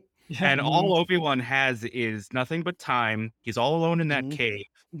to. Yeah. And all Obi-Wan has is nothing but time. He's all alone in that Mhm. cave.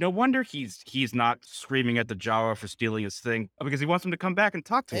 No wonder he's not screaming at the Jawa for stealing his thing, because he wants him to come back and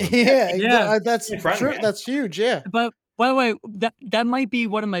talk to him. Yeah, Yeah. that's Friend, true. man. That's huge. Yeah. But by the way, that might be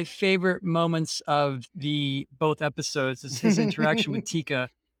one of my favorite moments of the both episodes is his interaction with Tika,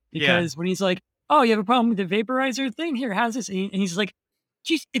 Yeah. because when he's like, "Oh, you have a problem with the vaporizer thing? Here, how's this?" And he's like,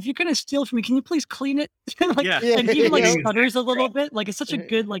 "Geez, if you're gonna steal from me, can you please clean it?" Like, Yeah. Yeah. and he even like Yeah. stutters a little bit. Like, it's such a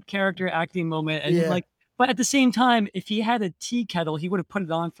good like character acting moment. And Yeah. like, but at the same time, if he had a tea kettle, he would have put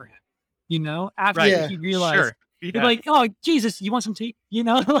it on for him. After Right. Yeah. he realized. Sure. He'd be Yeah. like, "Oh, Jesus, you want some tea?"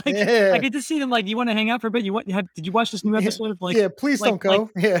 Like I Yeah. get to see them like, "You want to hang out for a bit? Did you watch this new Yeah. episode of Yeah. Please don't like go.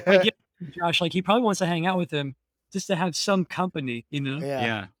 Yeah. yeah, Josh, like he probably wants to hang out with him just to have some company?" Yeah.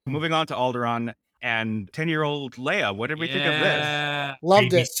 Yeah. Moving on to Alderaan and 10-year-old Leia. What did we think of this? Yeah. Loved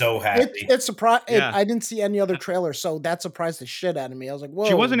Made me it. so happy. It surprised. Yeah. I didn't see any other trailer, so that surprised the shit out of me. I was like, "Whoa!"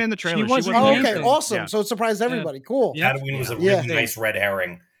 She wasn't in the trailer. She wasn't wasn't Oh, in in okay, the anything. awesome. Yeah. So it surprised everybody. Cool. Yeah. Tatooine was a Yeah. really nice red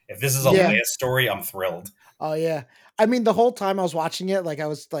herring. If this is a Yeah. Leia story, I'm thrilled. Oh yeah. I mean, the whole time I was watching it, like I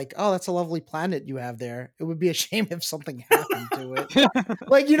was like, "Oh, that's a lovely planet you have there." It would be a shame if something happened to it.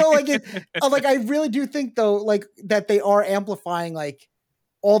 Like like like I really do think though, like that they are amplifying like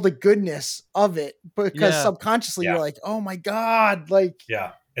all the goodness of it, because Yeah. subconsciously you're Yeah. like, "Oh my god!" Like,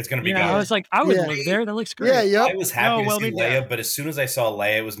 Yeah, it's gonna be Yeah, I good. was like, I would Yeah. live there. That looks yeah, great. yep, I was happy No, to well, see they- Leia, but as soon as I saw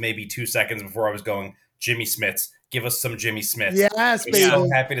Leia, it was maybe 2 seconds before I was going, Jimmy Smits. Give us some Jimmy Smits. yes, I was baby. so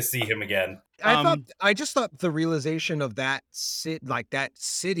happy to see him again. I just thought the realization of that that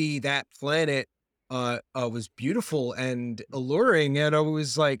city, that planet, was beautiful and alluring, and I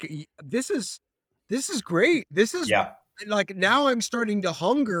was like, this is great. This is Yeah, like, now I'm starting to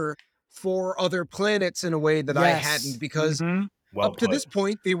hunger for other planets in a way that I Yes. hadn't, because Mhm. well up to put. this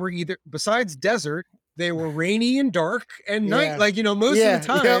point they were either, besides desert, they were rainy and dark and Yeah. night. Like, most Yeah, of the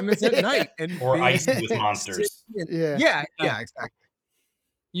time yep. it's at night and Or being icy with city monsters. and- Yeah. yeah, Yeah. exactly.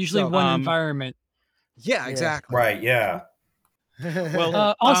 Usually So, one um, environment. Yeah, Yeah. exactly. Right, yeah.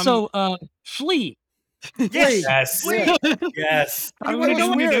 Well, Also, Flea. Flea. Yes. Yeah. Yes. It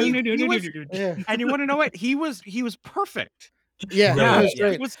was weird. Yeah. And you want to know what? He was perfect. Yeah, Really it was, was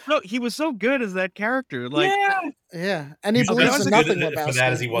yeah. great. He was so good as that character. Like, Yeah, and he Usually believes he's in as nothing, good for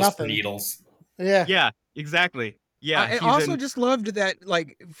that as he Lebowski. was for Nothing. needles. Yeah. yeah, exactly. Yeah, I he's also in. just loved that,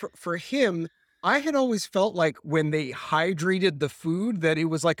 like, for him, I had always felt like when they hydrated the food that it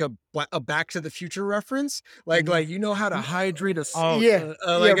was like a Back to the Future reference. Like you know how to hydrate Oh, Yeah,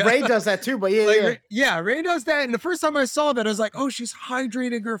 yeah. like Ray does that too, but like yeah, Yeah, Ray does that. And the first time I saw that, I was like, oh, she's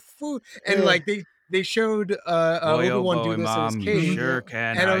hydrating her food. And yeah, like they showed boy, oh Obi-Wan do boy, this in his mom, you cave, yeah, sure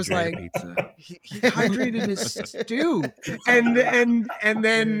can and I was hydrate a like, pizza. he hydrated his stew. And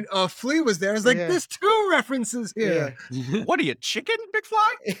then Flea was there. I was like, yeah, there's two references yeah. here. What are you, chicken,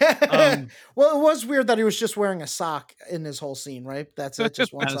 McFly? Yeah. Um, Well, it was weird that he was just wearing a sock in his whole scene, right? That's it,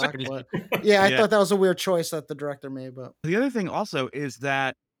 just one That was sock. crazy. But yeah, I yeah. thought that was a weird choice that the director made. But The other thing also is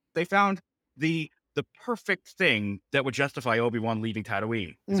that they found the perfect thing that would justify Obi-Wan leaving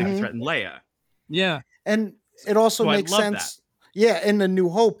Tatooine is if he Mhm. threatened Leia. Yeah. and it also So I makes love that. sense. Yeah, in the New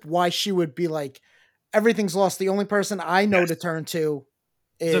Hope, why she would be like, everything's lost. The only person I know to Yes. turn to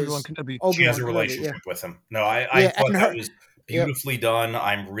It's everyone is can be. She has Obi-Wan a Kenobi. Yeah, relationship with him. No, I yeah, thought and that her. was Yep. beautifully done.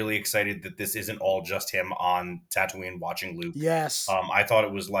 I'm really excited that this isn't all just him on Tatooine watching Luke. Yes. I thought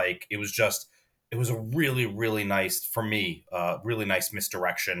it was like it was a really really nice for me, really nice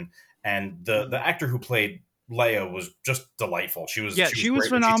misdirection. And the Mhm. actor who played Leia was just delightful. Yeah, She was she was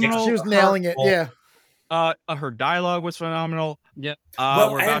great, and she takes She phenomenal. was her nailing it. role. Yeah. Her dialogue was phenomenal. Yep.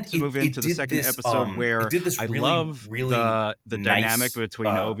 Well, We're and about to move into the second episode it where did this I really love really the dynamic nice.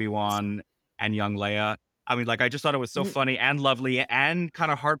 between Obi-Wan and young Leia. I mean, like, I just thought it was so Mhm. funny and lovely and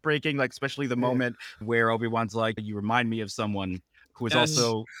kind of heartbreaking, like, especially the Yeah. moment where Obi-Wan's like, you remind me of someone who is Yes.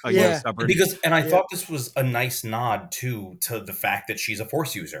 also, Yeah. stubborn. Because and I Yep. thought this was a nice nod too to the fact that she's a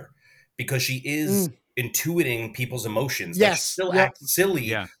force user, because she is Mm. intuiting people's emotions. Like, she Yes. still Yep. acts silly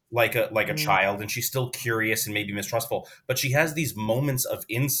Yeah. like a Mm. child, and she's still curious and maybe mistrustful, but she has these moments of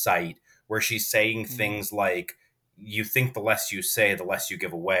insight where she's saying Mm. things like, you think the less you say the less you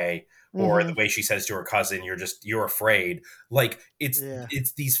give away, or the Mhm. way she says to her cousin, you're afraid. Like, Yeah.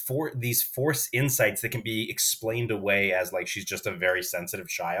 it's these force insights that can be explained away as like she's just a very sensitive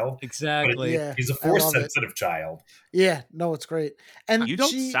child, but Exactly. Yeah. she's a I force love it. sensitive child. Yeah. No, it's great. And You don't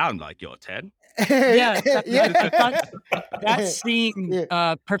she. sound like you're Ted. Yeah. I thought that Yeah. scene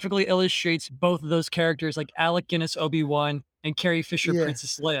Yeah. perfectly illustrates both of those characters, like Alec Guinness, Obi-Wan, and Carrie Fisher, Yeah.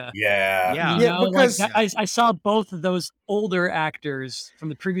 Princess Leia. Yeah. You Yeah. Yeah. know, like Because. that, I saw both of those older actors from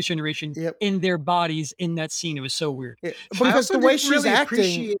the previous generation Yep. in their bodies in that scene. It was so weird. Yeah, I because also the way didn't she's really acting.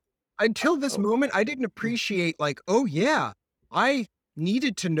 appreciate until this Oh, moment, I didn't appreciate like, oh yeah, I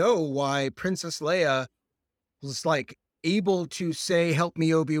needed to know why Princess Leia was like able to say, help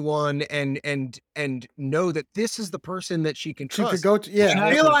me, Obi-Wan, and know that this is the person that she can she could trust. go to. Yeah. I Yep.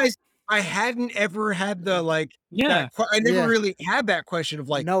 Exactly. realized I hadn't ever had the like Yeah. I never Yeah. really had that question of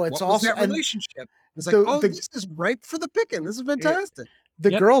like, No, it's what was also that and relationship? It's like, the oh, the this is ripe for the picking. This is yeah, fantastic.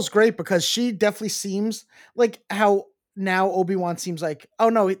 the Yep. girl's great because she definitely seems like how now Obi-Wan seems like, oh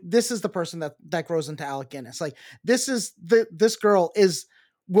no, this is the person that grows into Alec Guinness. Like, this girl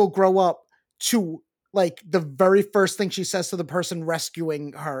will grow up to, like, the very first thing she says to the person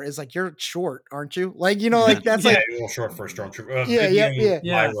rescuing her is like, you're short, aren't you? Like, like that's Yeah, like, a little short for a stormtrooper. yeah, yep, Vivian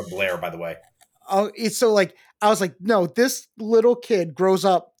yeah. Yeah. Lyra Blair, by the way. Oh, it's so like, I was like, no, this little kid grows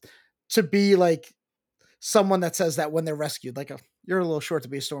up to be like someone that says that when they're rescued, like, you're a little short to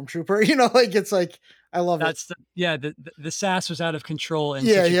be a stormtrooper, like, it's like, I love it. That's the sass was out of control in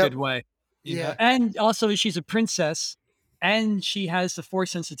Yeah, such a yep. good way, Yeah. and also she's a princess and she has the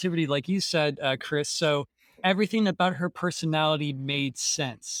force sensitivity, like you said, Chris. So everything about her personality made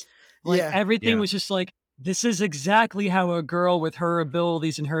sense. Like Yeah. everything Yeah. was just like, this is exactly how a girl with her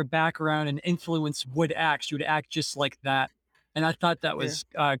abilities and her background and influence would act. She would act just like that. And I thought that Yeah. was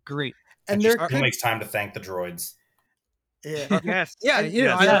great. And And she they're still makes time to thank the droids. yeah. Yes. Yeah, And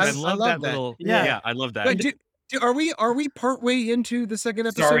Yes. I Yes. love love that that. little. Yeah. Yeah, I love that. But are we partway into the second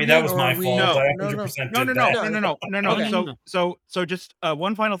Sorry, episode that yet, was or my are we? fault. No. I No, no. 100% No, no, did no, that. no, No, no, no, no, No, no. no, okay. no, no. So just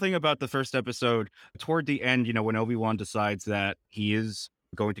one final thing about the first episode. Toward the end, when Obi-Wan decides that he is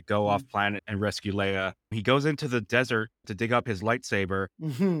going to go off planet and rescue Leia, he goes into the desert to dig up his lightsaber,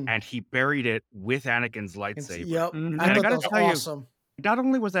 Mm-hmm. and he buried it with Anakin's lightsaber. Yep. Mhm. I And I thought got that to was tell you, awesome. not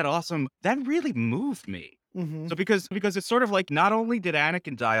only was that awesome, that really moved me. Mm-hmm. So because it's sort of like, not only did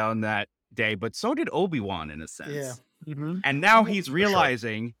Anakin die on that day, but so did Obi-Wan in a sense. Yeah. Mhm. And now Well, he's sure.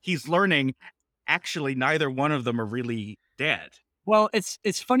 realizing, he's learning, actually neither one of them are really dead. Well,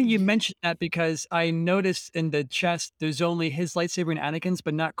 it's funny you mentioned that because I noticed in the chest there's only his lightsaber and Anakin's,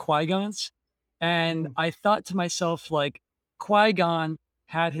 but not Qui-Gon's. And Mm. I thought to myself, like, Qui-Gon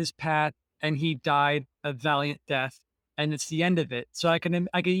had his path and he died a valiant death, and it's the end of it. So I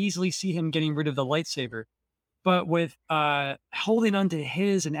could easily see him getting rid of the lightsaber. But with holding on to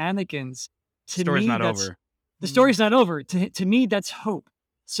his and Anakin's, to Story's me not that's over. the story's not over. To me, that's hope.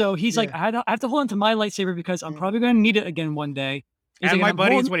 So he's like, Yeah. I have to hold on to my lightsaber because I'm probably going to need it again one day. He's And like, my I'm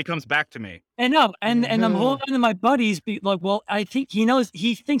buddies holding, when he comes back to me. and no, and I'm Mhm. holding on to my buddies. Like, well, I think he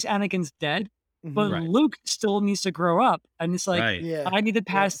thinks Anakin's dead, but Mhm. Right. Luke still needs to grow up, and it's like, Right. Yeah. I need to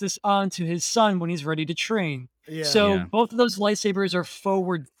pass this on to his son when he's ready to train. Yeah. So Yeah. both of those lightsabers are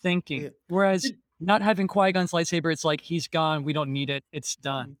forward thinking, Yeah. whereas not having Qui-Gon's lightsaber, it's like he's gone, we don't need it, it's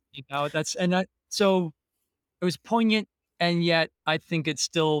done. You know, so it was poignant, and yet I think it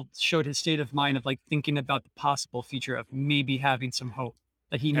still showed his state of mind of like thinking about the possible future of maybe having some hope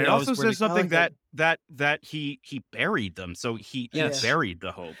that he And it knows also where to says something like that he buried them. So he Yes. buried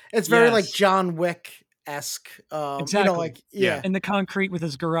the hope. It's very like Yes. John Wick esque. You know, Exactly. like Yeah. in the concrete with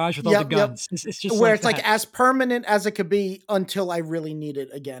his garage with all the Yep, yep. guns. It's just Where like it's like that. as permanent as it could be until I really need it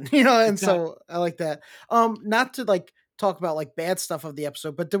again. You know, and so I like that. Not to like talk about like bad stuff of the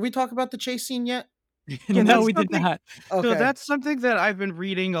episode, but did we talk about the chase scene yet? No, that's we did something- not. So Okay. that's something that I've been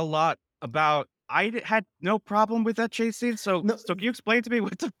reading a lot about. Had no problem with that chase scene. So No. can you explain to me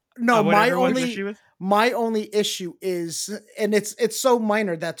what the No, what my everyone's only issue is? my only issue is, and it's so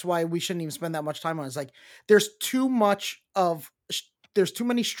minor, that's why we shouldn't even spend that much time on it. It's like there's too much of there's too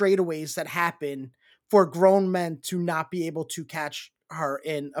many straightaways that happen for grown men to not be able to catch her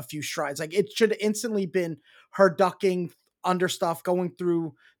in a few strides. Like it should have instantly been her ducking under stuff, going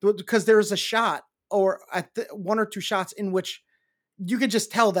through, because there's a shot or one or two shots in which you could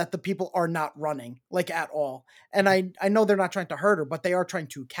just tell that the people are not running like at all. And I know they're not trying to hurt her, but they are trying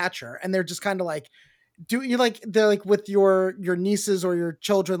to catch her. And they're just kind of like, do you like, they're like with your nieces or your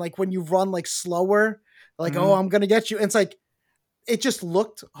children, like when you run like slower, like, oh, I'm going to get you. And it's like, it just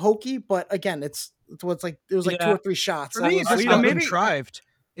looked hokey, but again, it's like, there was like two Yeah. or three shots. For I me, it was- just you I- know, felt maybe- contrived.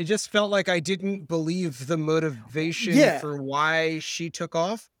 It just felt like I didn't believe the motivation Yeah. for why she took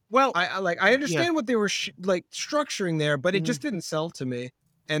off. Well, I understand what they were like structuring there, but it Mhm. just didn't sell to me.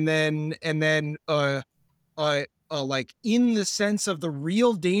 And then like in the sense of the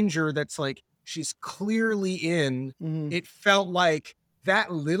real danger that's like she's clearly in, Mhm. it felt like that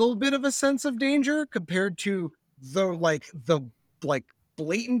little bit of a sense of danger compared to the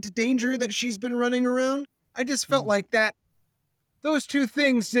blatant danger that she's been running around. I just felt Mhm. like that those two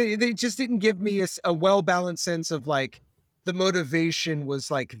things, they just didn't give me a well-balanced sense of like the motivation was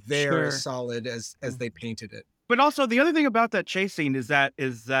like there Sure. as solid as they painted it. but also the other thing about that chase scene is that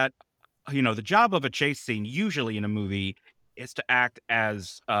the job of a chase scene usually in a movie is to act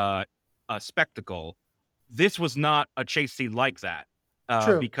as a spectacle. This was not a chase scene like that.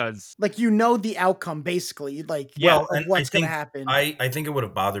 True. Because Like, you know, the outcome basically, like Well, of and what's I going to think happen. I think it would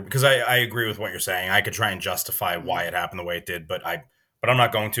have bothered because I agree with what you're saying. I could try and justify why it happened the way it did, but I'm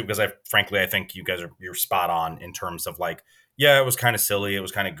not going to because I think you guys you're spot on in terms of like, yeah, it was kind of silly, it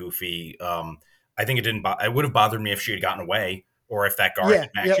was kind of goofy. I think it didn't. It would have bothered me if she had gotten away or if that guard Yeah,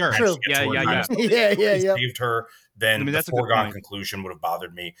 had yeah, managed true. to get to her. Yeah, and yeah. still Yeah, really yeah. saved her. Then I mean, the that's a good foregone point. conclusion would have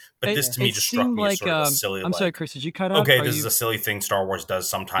bothered me. But It- this to me it just struck seemed me as like, sort of a silly. I'm sorry, like, Chris, did you cut out? okay, Are this you, is a silly thing Star Wars does you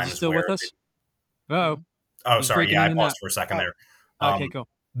sometimes. still where with us? Oh, Oh, He's sorry. breaking Yeah, I in and paused out. for a second there. okay, cool.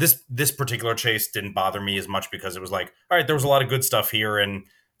 This particular chase didn't bother me as much because it was like, all right, there was a lot of good stuff here, and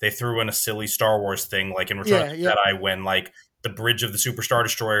they threw in a silly Star Wars thing, like in Return of the Yeah. Jedi, when like the bridge of the Super Star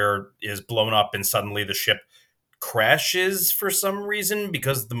Destroyer is blown up, and suddenly the ship crashes for some reason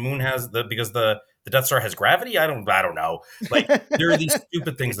because the moon has because the Death Star has gravity. I don't know. Like there are these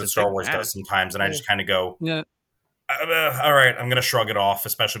stupid things It's that a Star big Wars man. does sometimes, and I just kind of go, Yeah, all right, I'm going to shrug it off,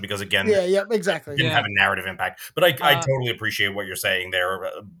 especially because again, Yeah, exactly. didn't Yeah. have a narrative impact. But I Uh, totally appreciate what you're saying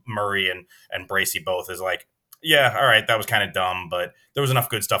there. Murray and Bracey both is like, yeah, all right, that was kind of dumb, but there was enough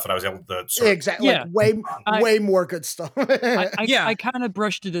good stuff that I was able to sort of. Exactly. Yeah. Like I- way more good stuff. I kind of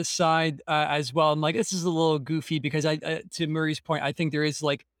brushed it aside as well. I'm like, this is a little goofy because to Murray's point, I think there is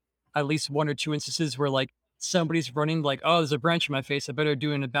like at least one or two instances where like somebody's running like, oh, there's a branch in my face. I better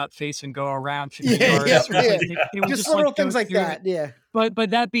do an about face and go around 50 Yeah, yards. yeah, Or, like, yeah. they would Just like, little go things like through that. it. Yeah.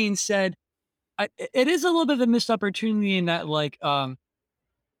 But that being said, it is a little bit of a missed opportunity in that like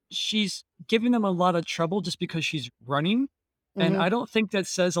she's giving them a lot of trouble just because she's running. And Mhm. I don't think that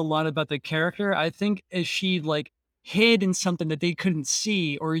says a lot about the character. I think if she like hid in something that they couldn't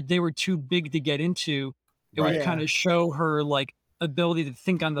see or they were too big to get into, it Right. would kind Yeah. of show her like ability to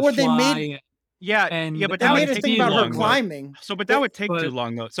think on the Or they fly. made- yeah, And yeah, but They that made would her take think too about her long, though. climbing. So, but that would take but- too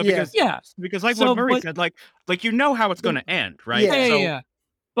long though. So Yeah. yeah, like So, what Murray but- said, like you know how it's going to end, right? Yeah. yeah, So, yeah.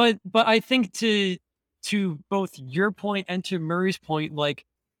 But I think to both your point and to Murray's point, like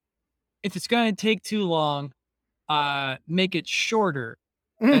if it's gonna take too long, make it shorter.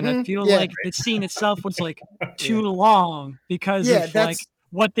 And I Mhm. feel Yeah. like the scene itself was like too long because Yeah, of like that's-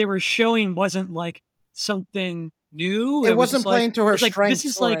 what they were showing wasn't like something new. It It was wasn't just like playing to her it's like this strengths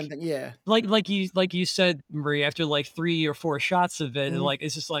is or like anything. Yeah. like you said, Marie, after like 3 or 4 shots of it, and Mhm. like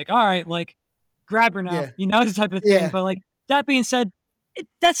it's just like, all right, like grab her now, Yeah. this type of thing. Yeah. But like that being said,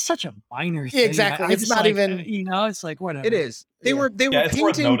 that's such a minor Yeah, thing. exactly. I It's just not like even it's like whatever. It is. They Yeah. were Yeah, it's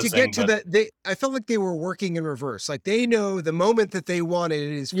worth painting to noticing, get to but I felt like they were working in reverse. Like they know the moment that they wanted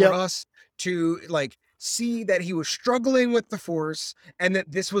is for Yep. us to like see that he was struggling with the force and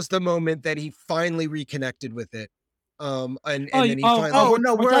that this was the moment that he finally reconnected with it. And then he finally Oh,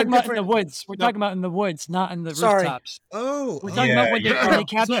 no, we're we're a talking about in the different woods. We're no, talking about in the woods, not in the sorry. rooftops. oh, We're talking oh. about yeah, when you're they Sorry.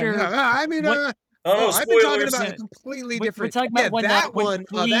 capture I mean what oh no, I've been talking spoilers. about a yeah, completely we're different. talking Yeah, about when that when one, that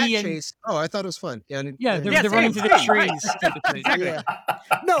Flea and chase. Oh, I thought it was fun. Yeah, I yeah, didn't Yeah, they're care running same, through the about same, right? trees type of thing. Exactly.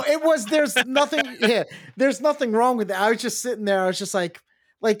 Yeah. No, there's nothing yeah, there's nothing wrong with it. I was just sitting there, I was just like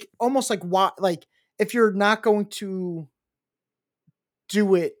almost like what like if you're not going to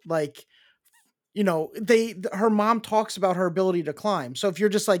do it like her mom talks about her ability to climb. So if you're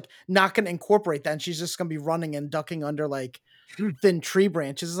just like not going to incorporate that and she's just going to be running and ducking under like thin tree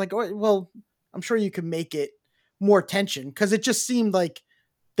branches, it's like, oh, well, I'm sure you can make it more tension because it just seemed like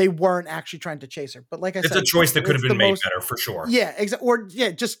they weren't actually trying to chase her. But like I It's a said, choice that could have it's the been made most, better for sure. yeah, or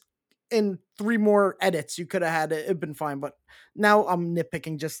yeah, just in 3 more edits, you could have had it, it'd been fine. But now I'm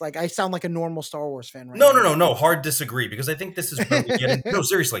nitpicking, just like I sound like a normal Star Wars fan right No, now. no, no, no. Hard disagree because I think this is where we get into. No,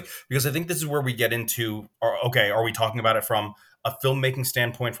 seriously, because I think this is where we get into. Okay, are we talking about it from a filmmaking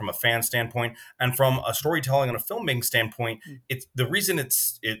standpoint, from a fan standpoint, and from a storytelling and a filmmaking standpoint? It's the reason it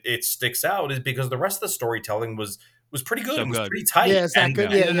sticks out is because the rest of the storytelling was pretty good So and was good. pretty tight, Yeah, is that good?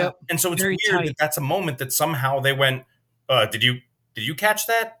 Yeah. Yeah, Yeah, yep. and so it's very weird that tight. that's a moment that somehow they went. Did you catch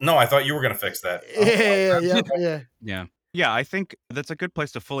that? No, I thought you were going to fix that. Oh, Yeah, yep, yeah. Yeah. Yeah, I think that's a good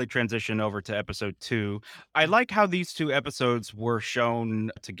place to fully transition over to episode 2. I like how these 2 episodes were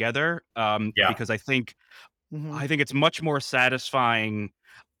shown together, yeah, because Mhm. I think it's much more satisfying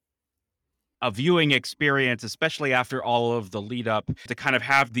a viewing experience, especially after all of the lead up, to kind of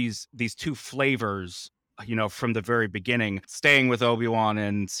have these 2 flavors, from the very beginning, staying with Obi-Wan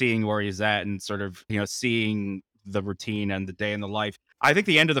and seeing where he's at and sort of, seeing the routine and the day in the life. I think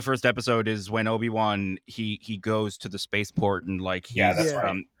the end of the first episode is when Obi-Wan he goes to the spaceport and like yeah, that's Yeah.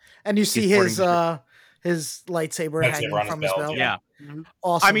 right. And you he's see boarding the ship. his lightsaber Lightsaber hanging on his from his belt, belt. Yeah. Yeah. Mhm. I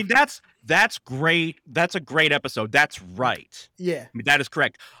Awesome. mean that's great. That's a great episode. That's right. Yeah. I mean that is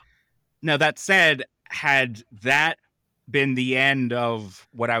correct. Now, that said, had that been the end of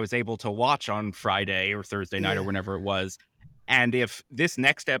what I was able to watch on Friday or Thursday night or Yeah. whenever it was, and if this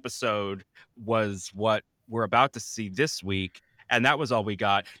next episode was what we're about to see this week, and that was all we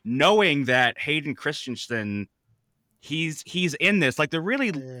got, knowing that Hayden Christensen, he's in this, like they're really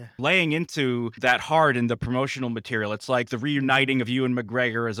Yeah. laying into that hard in the promotional material. It's like the reuniting of Ewan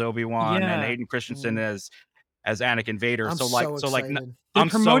McGregor as Obi-Wan and Yeah. Hayden Christensen Mhm. as Anakin Vader. I'm So so like excited. They're I'm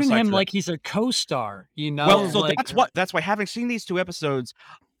so promoting psyched him for that. like he's a co-star, Well, Yeah. so like that's why having seen these 2 episodes,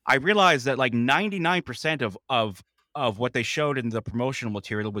 I realized that like 99% of what they showed in the promotional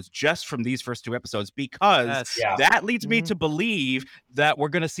material was just from these first 2 episodes, because yes. Yeah, that leads me Mhm. to believe that we're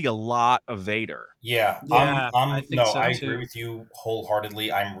gonna see a lot of Vader. yeah. Yeah, I think No, so I agree too. with you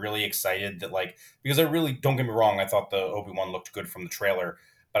wholeheartedly. I'm really excited that because I really don't get me wrong. I thought the Obi-Wan looked good from the trailer,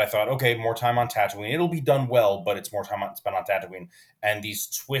 but I thought, okay, more time on Tatooine. It'll be done well, but it's more time spent on Tatooine. And these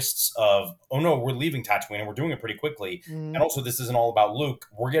twists of, oh no, we're leaving Tatooine and we're doing it pretty quickly. And Mhm. also, this isn't all about Luke.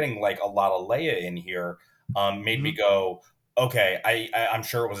 We're getting like a lot of Leia in here. Made me Mhm. go, okay. I'm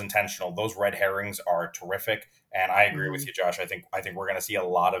sure it was intentional. Those red herrings are terrific. And I agree with Mhm. you, Josh. I think we're going to see a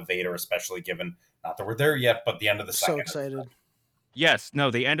lot of Vader, especially given not that we're there yet, but the end of the So second. excited. Yes,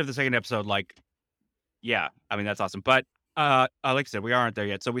 no, the end of the second episode, like, yeah, I mean, that's awesome. But like I said, we aren't there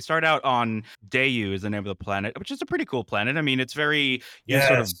yet. So we start out on Dayu is the name of the planet, which is a pretty cool planet. I mean, it's very,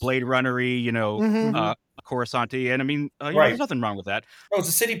 sort of Yes, Blade Runner-y, Mhm. Mhm. Coruscant-y, and I mean, right. there's nothing wrong with that. No, it's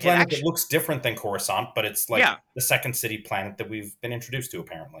a city It planet that actually, looks different than Coruscant, but it's like yeah, the second city planet that we've been introduced to,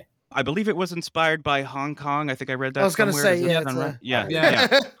 apparently. I believe it was inspired by Hong Kong. I think I read I that was gonna somewhere. say, Does that yeah, Yep. it's sound right? a Yeah, Yeah.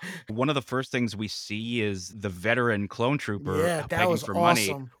 yeah. One of the first things we see is the veteran clone trooper Yeah, that begging was for money,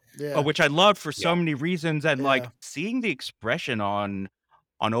 awesome. Yeah. which I loved for so Yeah. many reasons, and like Yeah. seeing the expression on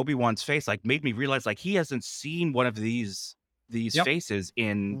Obi-Wan's face, like made me realize like he hasn't seen one of these Yep. faces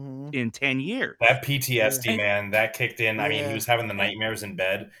in Mhm. 10 years. That PTSD, And man, that kicked in. I mean, he Yeah. was having the and nightmares in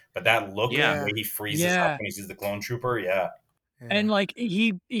bed, but that look, Yeah. the Yeah. way he freezes up yeah. when he sees the clone trooper, yeah. And Yeah. like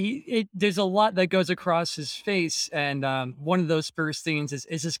there's a lot that goes across his face, and one of those first things is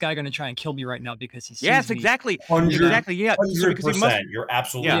this guy going to try and kill me right now because he Yes, sees me? exactly. You know? 100, Exactly. Yeah. So because he must 100%. You're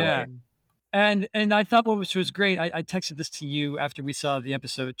absolutely yeah. Yeah. right. And I thought what was great. I texted this to you after we saw the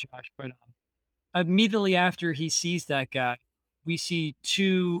episode, Josh, but immediately after he sees that guy, we see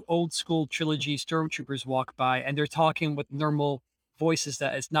two old school trilogy stormtroopers walk by, and they're talking with normal voices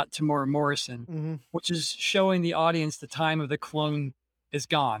that it's not Tamora Morrison, Hmm. which is showing the audience the time of the clone is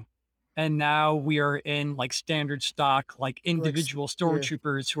gone. And now we are in like standard stock, like Like, individual yeah.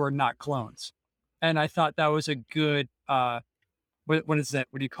 stormtroopers who are not clones. And I thought that was a good what is that?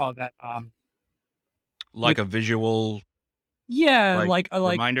 What do you call that? Like With a visual yeah, like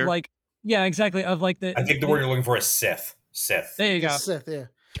reminder. like yeah, exactly. Of like I think the word you're looking for is Sith. Sith. there you The go. Sith, yeah. Well,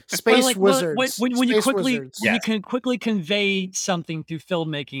 Space like well, wizards. when you Space quickly wizards. when you Yes. can quickly convey something through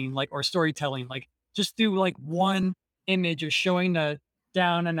filmmaking, like or storytelling, like just through like one image of showing a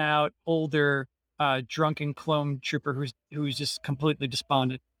down and out older drunken clone trooper who's just completely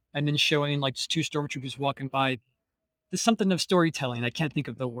despondent, and then showing like just two stormtroopers walking by. There's something of storytelling. I can't think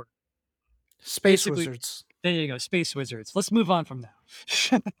of the word. Space Basically, wizards. there you go, space wizards. Let's move on from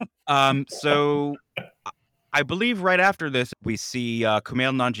now. So I believe right after this we see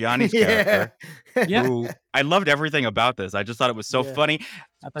Kumail Nanjiani's Yeah. character, Yeah, who I loved everything about this. I just thought it was so Yeah. funny.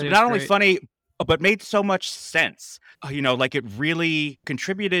 I thought So it was not only great. funny, but made so much sense. Like it really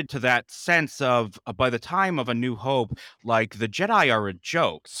contributed to that sense of by the time of A New Hope, like the Jedi are a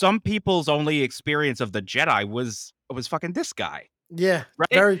joke. Some people's only experience of the Jedi was fucking this guy, Yeah. right?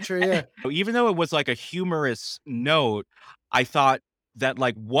 Very true. Yeah. Even though it was like a humorous note, I thought that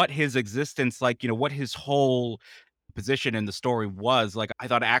like what his existence, like, what his whole position in the story was, like, I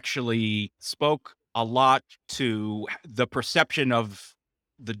thought actually spoke a lot to the perception of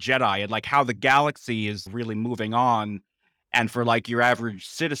the Jedi and like how the galaxy is really moving on. And for like your average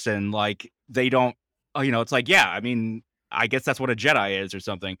citizen, like they don't, it's like, yeah, I mean, I guess that's what a Jedi is or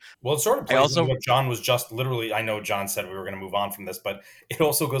something. Well, it sort of I plays into also, what John was just literally. I know John said we were going to move on from this, but it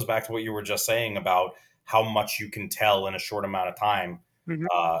also goes back to what you were just saying about how much you can tell in a short amount of time Mhm.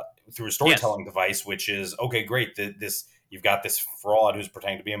 uh, through a yes, storytelling device, which is okay, great. This you've got this fraud who's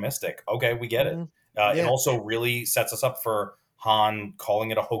pretending to be a mystic. Okay, we get it. Mhm. It Yeah. also really sets us up for Han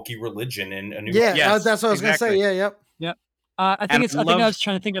calling it a hokey religion in A New Hope. Yeah. yes, That's what I was gonna say. exactly. Yeah. Yep. Yeah. I And think it's I I think I was love,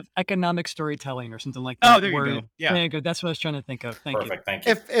 trying to think of economic storytelling or something like oh, that, there you where go. Yeah. there you go, that's what I was trying to think of. Thank you. Perfect, thank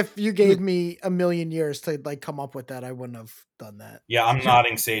you. If you gave me a million years to like come up with that, I wouldn't have done that. Yeah, I'm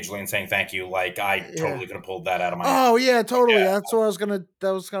nodding sagely and saying thank you. Like I Yeah. totally could have pulled that out of my ass. Oh yeah, totally. Yeah. That's what I was gonna.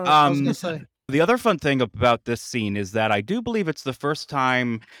 I was gonna Um, say. the other fun thing about this scene is that I do believe it's the first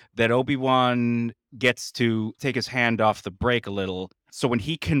time that Obi-Wan gets to take his hand off the brake a little. So when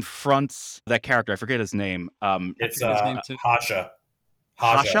he confronts that character, I forget his name, I It's forget his name too. Haja.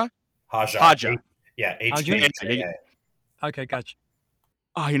 Haja. Hasha? Haja. Haja. Yeah, How'd you? Yeah, HKJA. Okay, gotcha.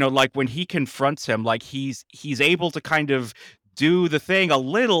 like when he confronts him, like he's able to kind of do the thing a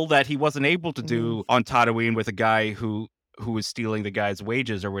little that he wasn't able to Mhm. do on Tatooine with a guy who was stealing the guy's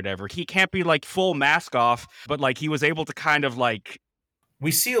wages or whatever. He can't be like full mask off, but like he was able to kind of like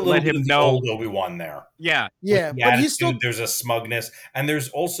We see a little let bit him of the know. old Obi-Wan there. Yeah, With Yeah, the but he's attitude, still. there's a smugness, and there's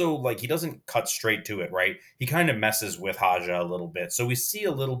also like he doesn't cut straight to it, right? He kind of messes with Haja a little bit. So we see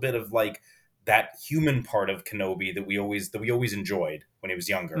a little bit of like that human part of Kenobi that we always enjoyed when he was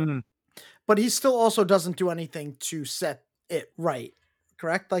younger. Mhm. But he still also doesn't do anything to set it right.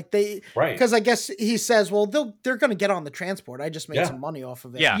 Correct? Like Right. because I guess he says, well, they're gonna get on the transport. I just made Yeah. some money off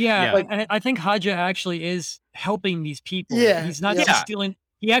of it. yeah, Yeah, yeah, Like, and I think Haja actually is helping these people. yeah, He's not yeah, just yeah. stealing.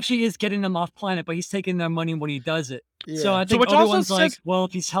 He actually is getting them off planet, but he's taking their money when he does it. So yeah, I So think which also Obi-Wan's like, says, well,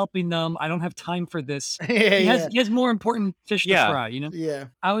 if he's helping them, I don't have time for this. yeah, yeah, He has more important fish to yeah, fry, you know? yeah.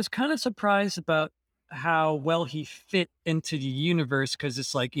 I was kind of surprised about how well he fit into the universe because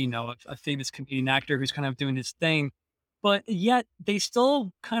it's like, a famous comedian actor who's kind of doing his thing. But yet they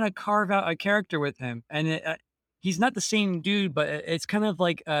still kind of carve out a character with him. And he's not the same dude, but it's kind of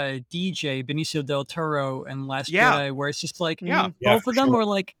like DJ, Benicio del Toro, and Last yeah, Jedi, where it's just like yeah, Mhm. Yeah, both for of them sure. are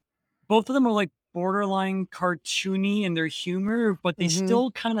like, both of them are like borderline cartoony in their humor, but they Mhm. still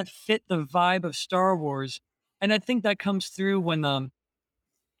kind of fit the vibe of Star Wars. And I think that comes through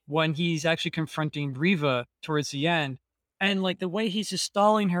when he's actually confronting Riva towards the end, and like the way he's just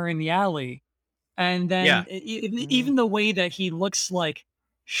stalling her in the alley, and yeah, then Mhm. even the way that he looks like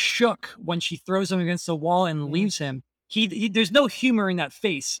shook when she throws him against the wall and Mhm. leaves him. There's no humor in that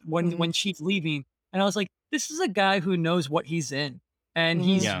face Mhm. when she's leaving, and I was like, this is a guy who knows what he's in, and Mhm.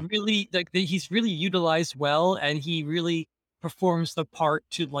 he's yeah. really he's really utilized well, and he really performs the part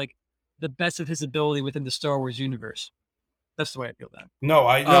to like the best of his ability within the Star Wars universe. That's the way I feel that. No,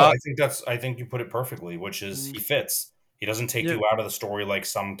 Uh, I think you put it perfectly, which is Mhm. he fits. He doesn't take Yeah. you out of the story like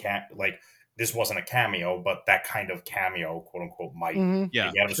some like this wasn't a cameo, but that kind of cameo, quote unquote, might Mhm. take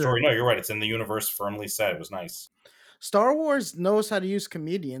yeah. you out of the Sure. story. No, you're right. It's in the universe firmly set. It was nice. Star Wars knows how to use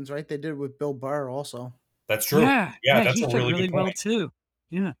comedians, right? They did it with Bill Burr also. That's true. Yeah, Yeah, yeah, that's he a fit really good really well point. too.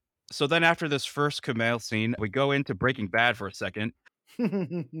 Yeah. So then after this first Kumail scene, we go into Breaking Bad for a second.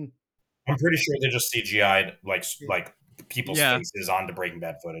 I'm pretty sure they just CGI'd like people's Yeah. faces onto Breaking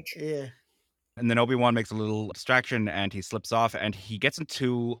Bad footage. Yeah. And then Obi-Wan makes a little distraction and he slips off and he gets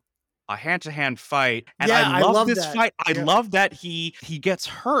into a hand-to-hand fight. And I Yeah, I love love this that. fight. I Yep. love that he gets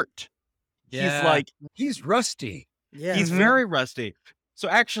hurt. He's Yeah. like, He's rusty. Yeah. he's Mhm. very rusty. So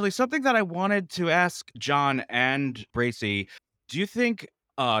actually, something that I wanted to ask John and Bracy, do you think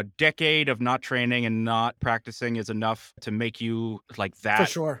a decade of not training and not practicing is enough to make you like for that?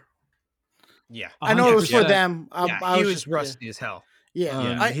 sure. Yeah. I know it was for 100%. them. Yeah, I he was was just rusty as hell. Yeah.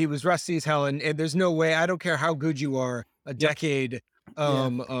 Yeah. He was rusty as hell, and there's no way. I don't care how good you are. A decade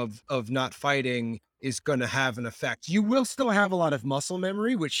of not fighting is going to have an effect. You will still have a lot of muscle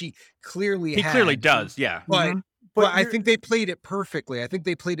memory, which he clearly He clearly had, does, yeah. but Mhm. but I you're- think they played it perfectly. I think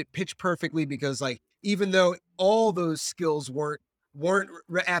they played it pitch perfectly because, like, even though all those skills weren't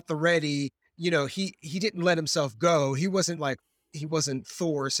at the ready, he didn't let himself go. He wasn't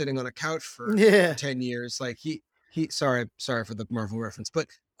Thor sitting on a couch for yeah. 10 years. Like he sorry for the Marvel reference, but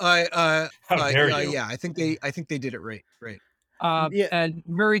How dare you? yeah, I think they did it right. Yeah. And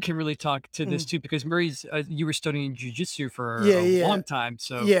Murray can really talk to this Mhm. too because Murray's you were studying jujitsu for Yeah, a yeah. long time.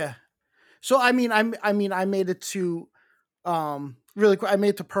 So Yeah. So I mean, I made it to really quick. I made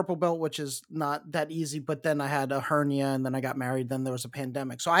it to purple belt, which is not that easy. But then I had a hernia, and then I got married. Then there was a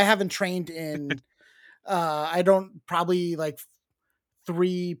pandemic, so I haven't trained in. I don't probably like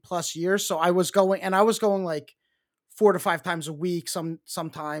 3+ years. So I was going like 4 to 5 times a week,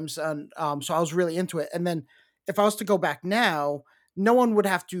 sometimes, and so I was really into it. And then if I was to go back now, no one would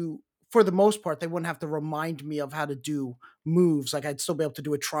have to. For the most part, they wouldn't have to remind me of how to do moves. Like I'd still be able to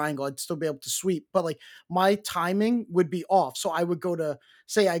do a triangle. I'd still be able to sweep, but like my timing would be off. So I would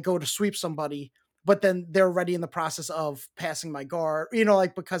I go to sweep somebody, but then they're already in the process of passing my guard,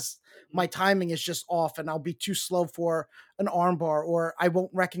 like because my timing is just off and I'll be too slow for an armbar or I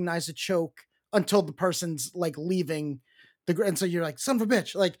won't recognize a choke until the person's like leaving and so you're like, son of a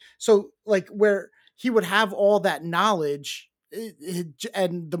bitch. Like, so like where he would have all that knowledge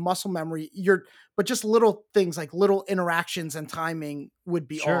and the muscle memory, but just little things like little interactions and timing would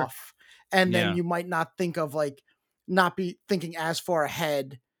be Sure. off. And then Yeah. you might not think of like, not be thinking as far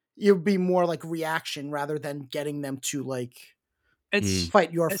ahead. It would be more like reaction rather than getting them to like it's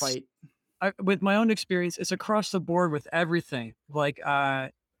fight your it's fight. with my own experience, it's across the board with everything. Like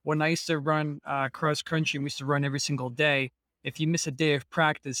when I used to run cross country, we used to run every single day. If you miss a day of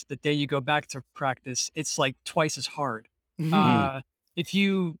practice, the day you go back to practice, it's like twice as hard. Mhm.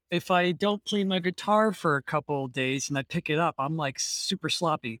 If I don't play my guitar for a couple of days and I pick it up, I'm like super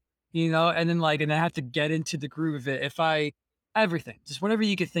sloppy, and then and I have to get into the groove of it. Everything, just whatever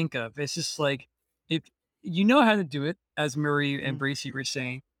you could think of. It's just like, if you know how to do it, as Murray and Mhm. Bracy were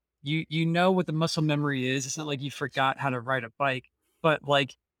saying, you know what the muscle memory is. It's not like you forgot how to ride a bike, but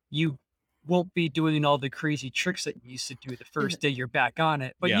like you won't be doing all the crazy tricks that you used to do the first day you're back on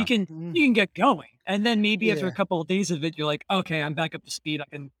it. But Yeah. Mhm. you can get going. And then maybe after a Yeah. couple of days of it, you're like, okay, I'm back up to speed.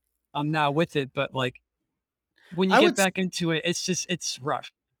 I'm now with it. But like when you I get would back into it, it's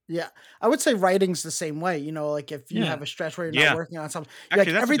rough. Yeah, I would say writing's the same way. Like if you Yeah. have a stretch where you're not Yeah. working on something, Actually, like that's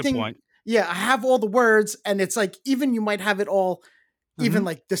a good everything. point. Yeah, I have all the words, and it's like even you might have it all, even Mhm.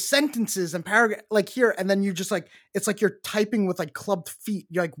 like the sentences and paragraph, like here, and then you just like it's like you're typing with like clubbed feet.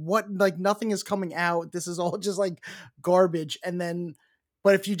 You're like, what? Like nothing is coming out. This is all just like garbage. And then,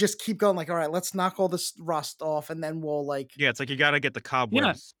 but if you just keep going, like, all right, let's knock all this rust off, and then we'll like, Yeah, it's like you gotta get the Yeah.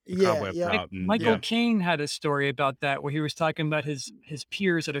 cobwebs yeah. out and Michael yeah. Caine had a story about that where he was talking about his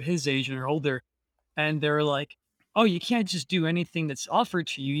peers that are his age and are older, and they're like, "Oh, you can't just do anything that's offered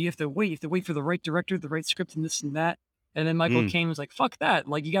to you. You have to wait. You have to wait for the right director, the right script, and this and that." And then Michael Mm. Caine was like, "Fuck that!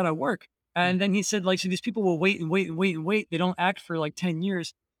 Like, you gotta work." And then he said, like, so these people will wait and wait and wait and wait. They don't act for like 10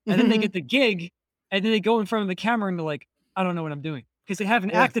 years, and then they get the gig, and then they go in front of the camera and they're like, "I don't know what I'm doing." Because they haven't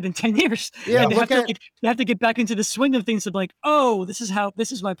Yeah. acted in 10 years. Yeah, And look at they have to get back into the swing of things of like, oh, this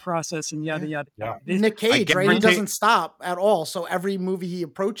is my process and yada Yeah. yada. Yeah. yada. This- Nick Cage, right? He guarantee- doesn't stop at all. So every movie he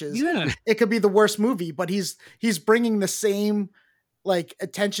approaches, Yeah. it could be the worst movie, but he's bringing the same like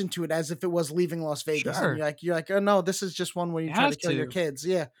attention to it as if it was Leaving Las Vegas. Sure. And you're like, oh no, this is just one where you You try to have kill your to. kids.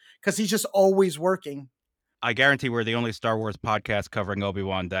 Yeah, because he's just always working. I guarantee we're the only Star Wars podcast covering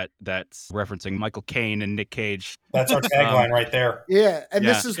Obi-Wan that's referencing Michael Caine and Nick Cage. That's our tagline right there. Yeah, and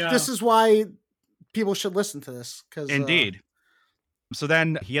Yeah. this is why people should listen to this because Indeed. So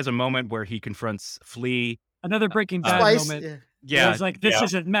then he has a moment where he confronts Flea. Another Breaking Bad Spice. moment. Yeah. Where Yeah, it's like, this Yeah.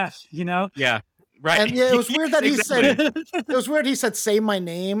 isn't meth, yeah. Right. And yeah, it was weird that he Exactly. said it was weird he said say my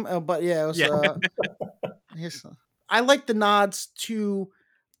name, but yeah, it was Yeah. I like the nods to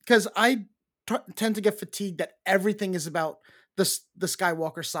because I tend to get fatigued that everything is about the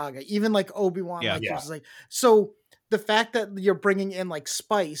Skywalker saga, even like Obi-Wan, Yeah. like he Yeah. was like so. The fact that you're bringing in like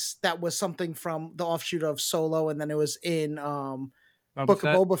Spice, that was something from the offshoot of Solo, and then it was in Boba Book of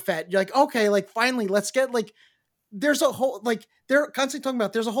Fett. Boba Fett. You're like, okay, like finally, let's get like there's a whole like they're constantly talking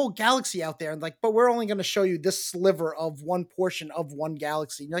about there's a whole galaxy out there, and like, but we're only going to show you this sliver of one portion of one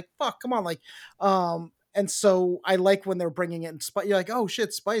galaxy. And you're like, fuck, come on, like, and so I like when they're bringing it in. You're like, oh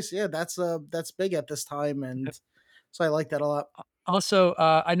shit, Spice, yeah, that's big at this time, and so I like that a lot. Also,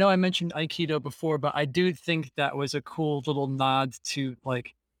 I know I mentioned Aikido before, but I do think that was a cool little nod to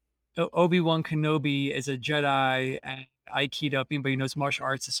like Obi-Wan Kenobi is a Jedi, and Aikido, if anybody who knows martial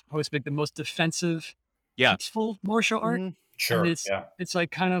arts, is supposed to be the most defensive, Yeah. peaceful martial art. Mhm. Sure. And Yeah. it's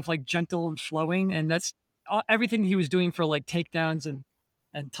like kind of like gentle and flowing, and that's everything he was doing for like takedowns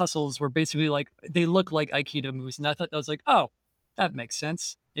and tussles were basically like they look like Aikido moves, and I thought that was like, oh, that makes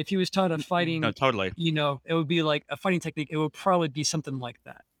sense. If he was taught a No, fighting, totally. it would be like a fighting technique. It would probably be something like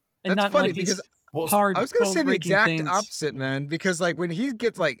that, and That's not funny like these because Well, hard I was gonna say the breaking exact things. opposite, man. Because like when he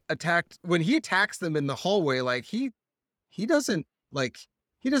gets like attacked, when he attacks them in the hallway, like he doesn't like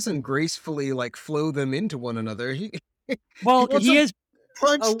he doesn't gracefully like flow them into one another. He Well, wants he them is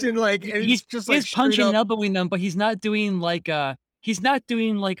punched and like and it's just he like is straight punching and up. elbowing them, but he's not doing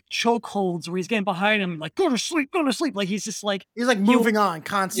like choke holds where he's getting behind him like go to sleep, go to sleep. Like he's just like He's like he'll- moving on Yeah,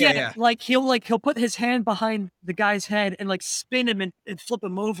 constantly. Yeah. like he'll put his hand behind the guy's head and like spin him and flip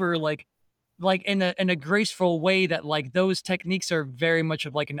him over like in a graceful way that like those techniques are very much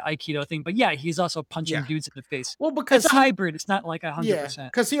of like an Aikido thing. But yeah, he's also punching Yeah. dudes in the face. Well, because It's a hybrid. It's not like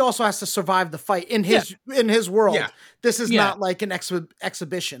 100%. because he also has to survive the fight in his world. Yeah. This is Yeah. not like an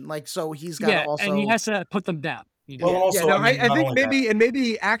exhibition. Like so, he's got to Yeah, also. and he has to put them down. Well, and also, Yeah, no, I mean, I not think only that,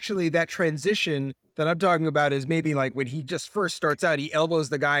 maybe actually that transition that I'm talking about is maybe like when he just first starts out, he elbows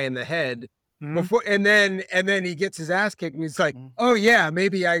the guy in the head Mhm. before, and then he gets his ass kicked, and he's like, Mhm. oh yeah,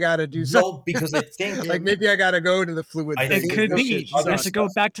 maybe I gotta do something. well, because I think Like maybe I gotta go to the fluid I thing. It think could there's be. some He other has to go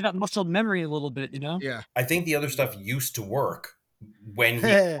stuff. back to that muscle memory a little bit, you know? Yeah. I think the other stuff used to work when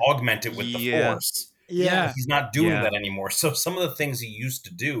he augmented with the Yeah. Force. Yeah. He's not doing Yeah. that anymore. So some of the things he used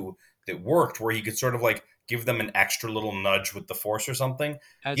to do that worked, where he could sort of like give them an extra little nudge with the Force or something,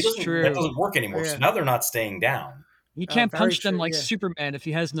 That's that true. doesn't work anymore. Yeah. So now they're not staying down. You can't very punch them true, like yeah. Superman if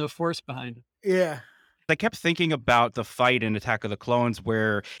he has no force behind him. Yeah. I kept thinking about the fight in Attack of the Clones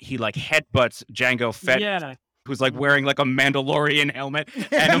where he like headbutts Jango Fett, Yeah. who's like wearing like a Mandalorian helmet.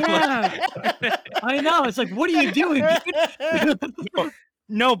 And I'm like, Yeah. I know. It's like, what are you doing, dude?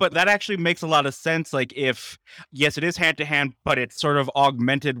 no, but that actually makes a lot of sense. Like if, yes, it is hand to hand, but it's sort of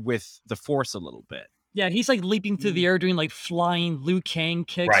augmented with the Force a little bit. Yeah, he's like leaping through the air doing like flying Liu Kang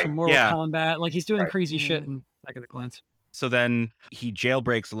kicks Right. from Mortal Yeah. Kombat. Like he's doing Right. crazy shit in Attack of the Clones. So then he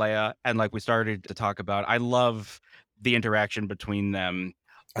jailbreaks Leia, and like we started to talk about, I love the interaction between them.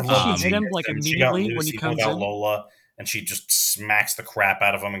 I She love hit him like and she got immediately loose when he even comes without in. Lola, and she just smacks the crap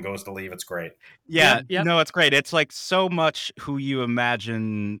out of him and goes to leave. It's great. Yeah, Yep. no, it's great. It's like so much who you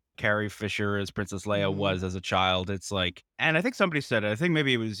imagine Carrie Fisher as Princess Leia was as a child. It's like, and I think somebody said it. I think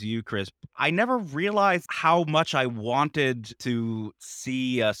maybe it was you, Chris. I never realized how much I wanted to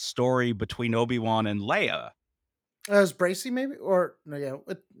see a story between Obi-Wan and Leia. Was Bracy maybe or no? Yeah.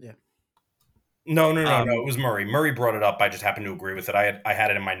 Yeah. No. Um, It was Murray. Murray brought it up. I just happened to agree with it. I had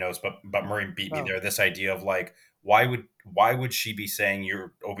it in my notes, but Murray beat me Oh. there. This idea of like, why would she be saying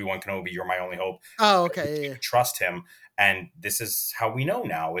you're Obi-Wan Kenobi, you're my only hope? Oh, okay. Yeah. Trust him, and this is how we know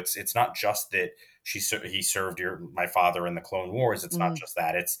now. It's not just that he served my father in the Clone Wars. It's not just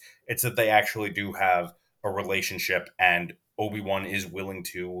that. It's that they actually do have a relationship, and Obi-Wan is willing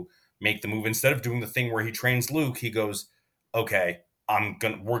to make the move instead of doing the thing where he trains Luke. He goes, okay,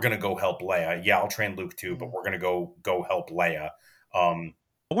 we're gonna go help Leia. Yeah, I'll train Luke too, but we're gonna go help Leia.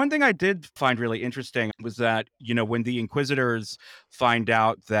 One thing I did find really interesting was that, when the Inquisitors find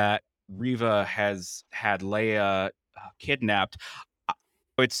out that Riva has had Leia kidnapped,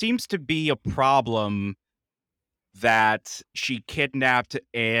 it seems to be a problem that she kidnapped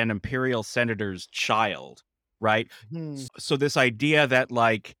an Imperial senator's child, right? So this idea that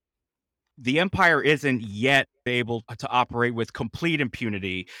like the Empire isn't yet able to operate with complete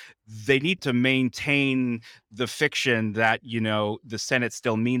impunity. They need to maintain the fiction that, the Senate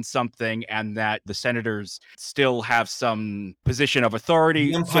still means something and that the senators still have some position of authority.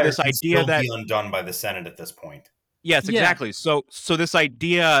 The So Empire this can idea still that, be undone by the Senate at this point. Yes, Yeah, exactly. So this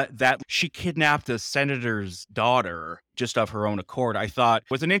idea that she kidnapped a senator's daughter just of her own accord, I thought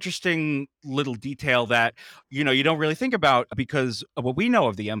was an interesting little detail that, you don't really think about because of what we know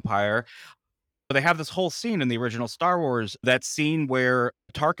of the Empire. They have this whole scene in the original Star Wars, that scene where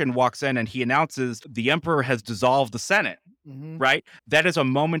Tarkin walks in and he announces the Emperor has dissolved the Senate, Hmm. right? That is a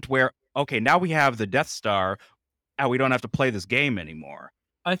moment where, okay, now we have the Death Star and we don't have to play this game anymore.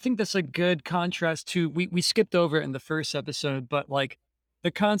 I think that's a good contrast to we skipped over it in the first episode, but like the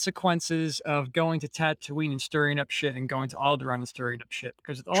consequences of going to Tatooine and stirring up shit and going to Alderaan and stirring up shit.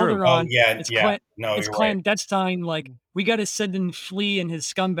 Because with True. Oh Alderaan, yeah, it's yeah. No, it's you're right. clandestine. Like we got to send in Flea and his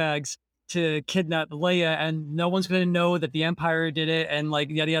scumbags to kidnap Leia, and no one's gonna know that the Empire did it, and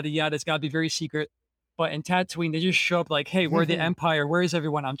like yada yada yada. It's got to be very secret. But in Tatooine, they just show up like, "Hey, we're the Empire. Where is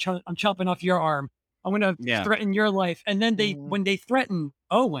everyone? I'm chopping off your arm. I'm gonna Yeah. threaten your life." And then Mhm. when they threaten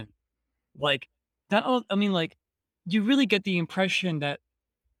Owen, like that, I mean, like you really get the impression that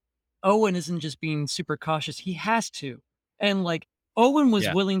Owen isn't just being super cautious. He has to. And like Owen was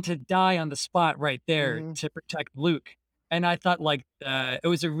Yeah. willing to die on the spot right there Mhm. to protect Luke. And I thought like it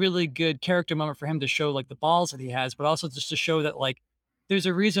was a really good character moment for him to show like the balls that he has, but also just to show that like there's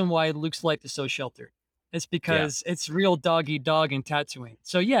a reason why Luke's life is so sheltered. It's Yeah. because it's real dog eat dog in Tatooine.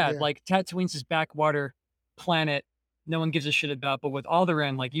 So yeah, Yeah. like Tatooine's this backwater planet no one gives a shit about. But with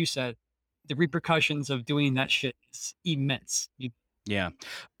Alderaan, like you said, the repercussions of doing that shit is immense. Yeah.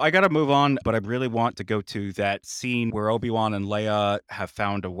 I gotta move on, but I really want to go to that scene where Obi-Wan and Leia have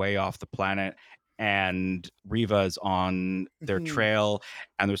found a way off the planet and Riva is on their Mhm. trail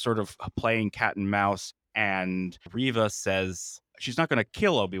and they're sort of playing cat and mouse. And Riva says she's not going to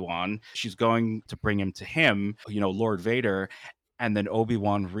kill Obi-Wan. She's going to bring him to him, Lord Vader. And then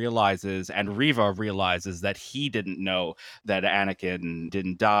Obi-Wan realizes and Riva realizes that he didn't know that Anakin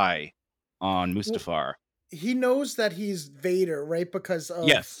didn't die on Well, Mustafar. he knows that he's Vader, right? Because of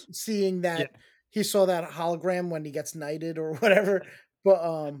Yes. seeing Yeah. that he saw that hologram when he gets knighted or whatever.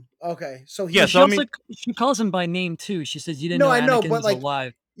 But okay. So Yeah. Well, he she So, I also mean, she calls him by name too. She says, "You didn't no, know I know, Anakin but was like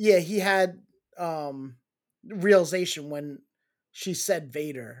alive." yeah, he had realization when she said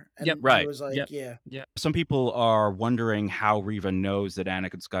Vader Yep. and he right. was like, Yep. yeah. Yep. Some people are wondering how Riva knows that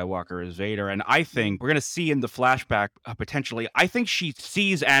Anakin Skywalker is Vader, and I Mhm. think we're gonna see in the flashback potentially. I think she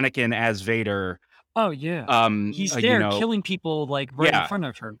sees Anakin as Vader. Oh yeah. He's You there know, killing people like right in yeah, front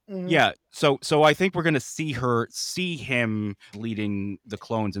of her. Mhm. yeah. So I think we're gonna see him leading the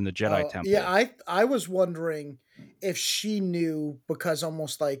clones in the Jedi Oh, yeah, Temple. I was wondering if she knew because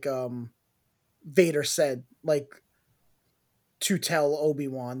almost like Vader said like to tell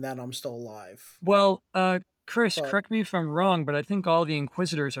Obi-Wan that I'm still alive. Well, Chris, But correct me if I'm wrong, but I think all the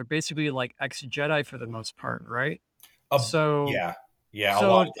Inquisitors are basically like ex-Jedi for the most part, right? Uh, So yeah, yeah. A So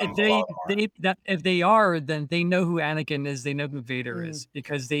lot if of if them, a lot they of them are. they that if they are, then they know who Anakin is, they know who Vader mm, is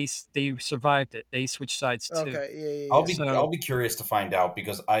because they survived it. They switched sides too. okay, yeah, I'll yeah, yeah. be So I'll be curious to find out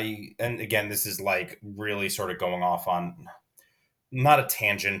because and again, this is like really sort of going off on not a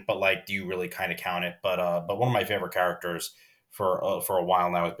tangent, but like, do you really kind of count it? But one of my favorite characters for a while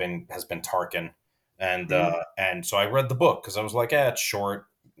now has been Tarkin, mm, and so I read the book because I was like, it's short,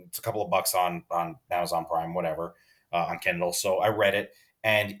 it's a couple of bucks on Amazon Prime, whatever, on Kindle. So I read it,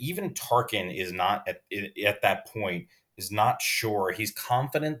 and even Tarkin is not at that point is not sure. He's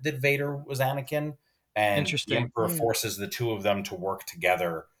confident that Vader was Anakin, and the interesting. Emperor Mm, forces the two of them to work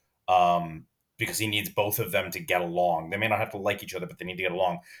together. Because he needs both of them to get along. They may not have to like each other, but they need to get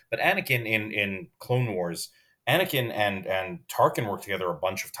along. But Anakin in Clone Wars, Anakin and Tarkin work together a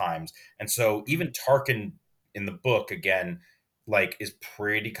bunch of times, and so Mm, even Tarkin in the book again, like, is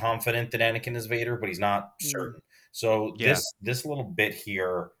pretty confident that Anakin is Vader, but he's not mm, certain. So Yeah. this little bit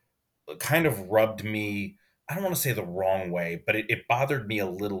here kind of rubbed me. I don't want to say the wrong way, but it bothered me a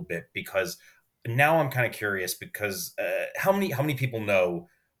little bit because now I'm kind of curious because how many people know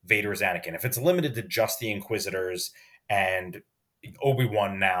Vader is Anakin? If it's limited to just the Inquisitors and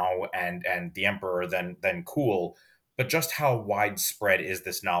Obi-Wan now and the Emperor, then cool. But just how widespread is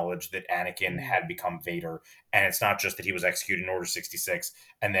this knowledge that Anakin mm, had become Vader, and it's not just that he was executed in Order 66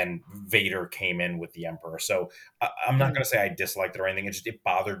 and then Vader came in with the Emperor. So I'm not mm. going to say I disliked it or anything. It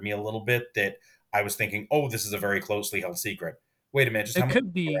bothered me a little bit that I was thinking, oh, this is a very closely held secret. Wait a minute, just how It many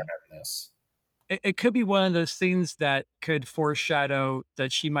could people be are in this? it could be one of those things that could foreshadow that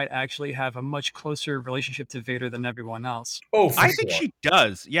she might actually have a much closer relationship to Vader than everyone else. Oh, for I think sure, she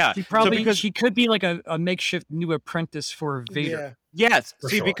does. Yeah. So because She could be like a makeshift new apprentice for Vader. Yeah. yes, for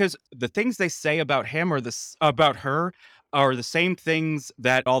see, sure. because the things they say about about her are the same things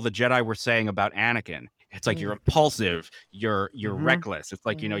that all the Jedi were saying about Anakin. It's like you're Mm. impulsive, you're Mhm. reckless. It's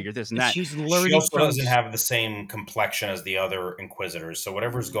like, Mhm. you're this and And that. she's She learning also from doesn't have the same complexion as the other Inquisitors. So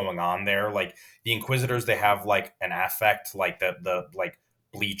whatever's Mm. going on there, like the Inquisitors, they have like an affect, like the like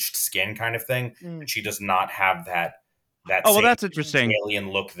bleached skin kind of thing. Mm. And she does not have that Oh, well, same that's interesting.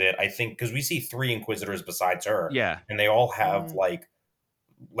 alien look that I think, because we see three Inquisitors besides her, Yeah. and they all have Mhm. like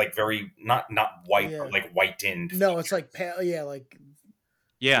very not white but Yeah. like whitened No, it's features. like pale. Yeah, like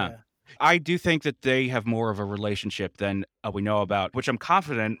Yeah. yeah. I do think that they have more of a relationship than we know about, which I'm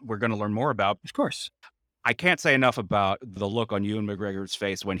confident we're going to learn more about. Of course. I can't say enough about the look on Ewan McGregor's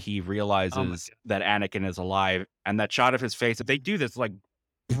face when he Oh my realizes god. that Anakin is alive, and that shot of his face. They do this like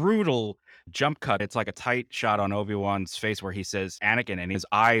brutal jump cut. It's like a tight shot on Obi-Wan's face where he says Anakin, and his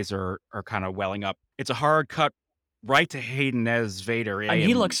eyes are kind of welling up. It's a hard cut right to Hayden as Vader. I And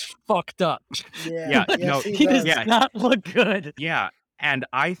he am, looks fucked up. Yeah. yeah, Yes, no, he He does does. yeah, not look good. yeah. And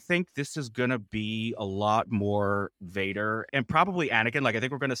I think this is gonna be a lot more Vader and probably Anakin. Like I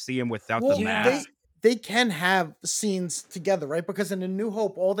think we're gonna see him without the Well, Yeah. mask. they can have scenes together, right? Because in A New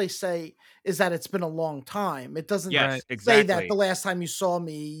Hope, all they say is that it's been a long time. It doesn't Right. Yes, say that the exactly. last time you saw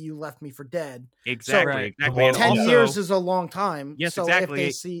me, you left me for dead. So Exactly, Right. exactly. And Well, 10 yeah. years also, is a long time. yes, So if they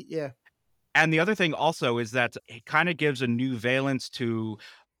exactly. see, yeah. And the other thing also is that it kind of gives a new valence to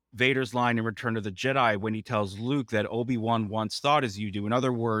Vader's line in Return of the Jedi when he tells Luke that Obi-Wan once thought as you do. In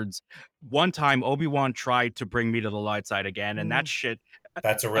other words, one time Obi-Wan tried to bring me to the light side again, and that Mhm. shit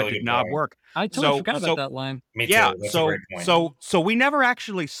That's a really did good not point. work. I totally So, forgot about so that line. Me yeah, too. That's a great point. so we never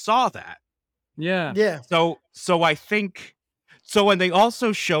actually saw that. Yeah. Yeah. So I think so. And they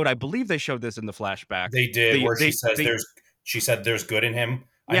also showed, I believe they showed this in the flashback. They did, where They she said there's good in him.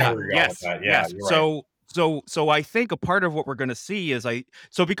 I know Yeah, where you're going with yes, that. Yeah, yes. you're right. So I think a part of what we're gonna see is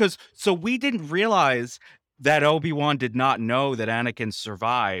so we didn't realize that Obi-Wan did not know that Anakin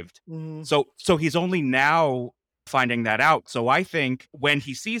survived. Mhm. So he's only now finding that out. So I think when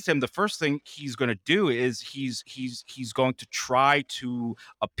he sees him, the first thing he's gonna do is he's going to try to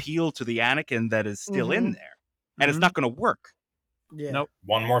appeal to the Anakin that is still in Mhm. there. And it's Mhm. not gonna work. Yeah. Nope.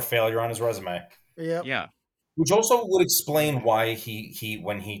 One more failure on his resume. Yep. Yeah. Which also would explain why he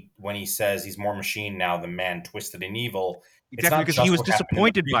says he's more machine now than man, twisted and evil. It's Exactly, not because he just was what happened in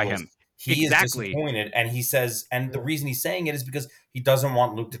the disappointed by prequels. him. He is Exactly. disappointed, and he says, and the reason he's saying it is because he doesn't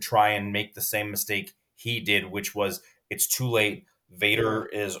want Luke to try and make the same mistake he did, which was it's too late. Yeah. Vader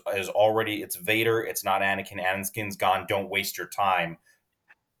is already it's Vader. It's not Anakin. Anakin's gone. Don't waste your time.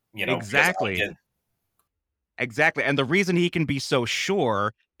 Because I Exactly. did. Exactly, and the reason he can be so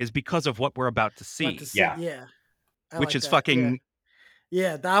sure is because of what we're about to About to see, see. Yeah, Yeah. I which like is that. Yeah. fucking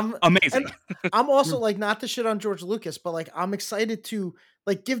Yeah, amazing. and I'm also like not to shit on George Lucas, but like I'm excited to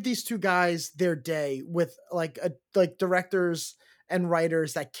like give these two guys their day with like directors and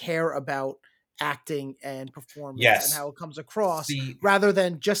writers that care about acting and performance and yes. how it comes across See, rather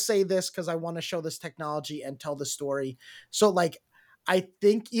than just say this because I want to show this technology and tell the story. So like I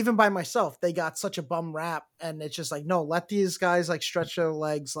think even by myself, they got such a bum rap, and it's just like no, let these guys like stretch their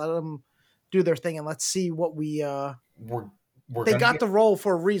legs, let them do their thing, and let's see what we're we're they gonna got get the role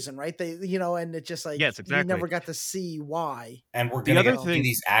for a reason, right? They, and it just like Yes, we exactly. never got to see why. and we're The gonna get other to see thing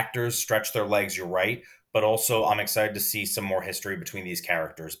these actors stretch their legs. You're right, but also I'm excited to see some more history between these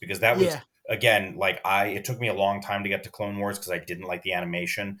characters, because that was, Yeah. again, like it took me a long time to get to Clone Wars because I didn't like the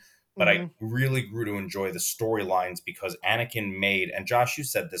animation, but I Hmm. really grew to enjoy the storylines because Anakin made, and Josh, you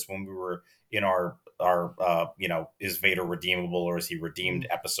said this when we were in our is Vader redeemable or is he redeemed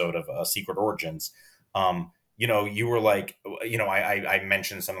episode of Secret Origins. You were like, I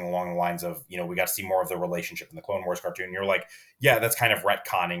mentioned something along the lines of, we got to see more of the relationship in the Clone Wars cartoon. You're like, yeah, that's kind of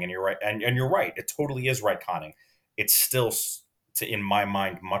retconning, and you're right, and you're right. It totally is retconning. It's still, in my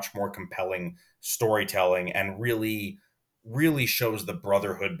mind, much more compelling storytelling, and really, really shows the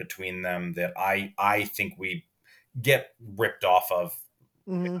brotherhood between them that I think we get ripped off of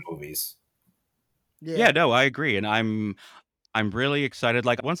in Hmm. the movies. Yeah, Yeah. no, I agree, and I'm really excited.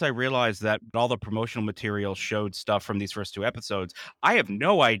 Like, once I realized that all the promotional material showed stuff from these first 2 episodes, I have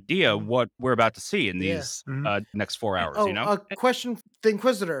no idea Mhm. what we're about to see in Yeah. these, Mhm. next 4 Eh, hours, you Oh, know? a eh, question: the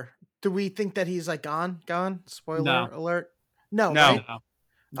Inquisitor. Do we think that he's like gone? Gone? Spoiler No. alert. No, No. right? No.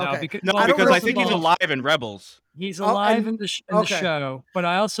 No, Okay. because No, I well, don't because know I if first he of think he's all, can. alive in Rebels. he's Oh, alive and in the okay. show, but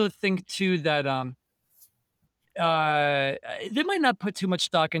I also think too that they might not put too much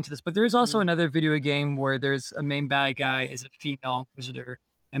stock into this, but there's also Mm, another video game where there's a main bad guy is a female inquisitor,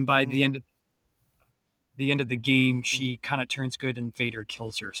 and by mhm, the end of the game, mm, she kind of turns good and Vader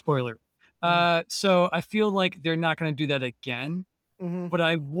kills her. Spoiler. mhm, So I feel like they're not going to do that again, mhm, but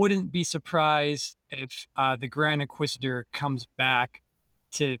I wouldn't be surprised if the Grand Inquisitor comes back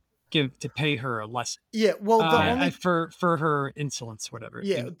to to pay her a lesson. Yeah, well, the only For her insolence, whatever.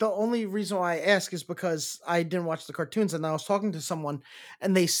 Yeah, the only reason why I ask is because I didn't watch the cartoons, and I was talking to someone,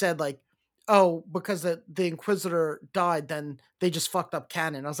 and they said like, "Oh, because the Inquisitor died, then they just fucked up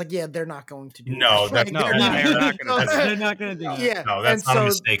canon." I was like, "Yeah, they're not going to do No, that. that's Like, No, they're not. they're not gonna do that. They're not gonna do that. Yeah, no, and that's not a so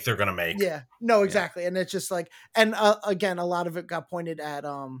mistake they're gonna make. yeah, no, Yeah. exactly, and it's just like, and again, a lot of it got pointed at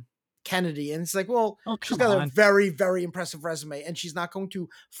Kennedy, and it's like, well, Oh, she's come got a on. very, very impressive resume, and she's not going to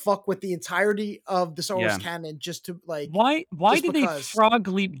fuck with the entirety of the Star Wars Yeah. canon just to like, Why just did they because. frog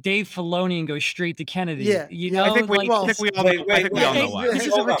leap Dave Filoni and go straight to Kennedy? Yeah, You yeah. I know, think we, like I think we all know. I think we all know why. this is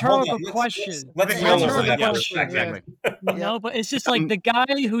a Hold on, hold rhetorical on. question. Let's I think It's we a all know rhetorical why. Yeah, question. exactly. You know, but it's just like the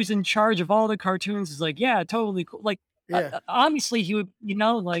guy who's in charge of all the cartoons is like, yeah, totally cool. Like, Yeah. obviously he would, you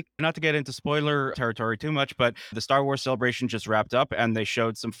know, like, Not to get into spoiler territory too much, but the Star Wars Celebration just wrapped up, and they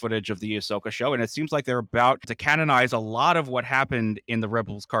showed some footage of the Ahsoka show, and it seems like they're about to canonize a lot of what happened in the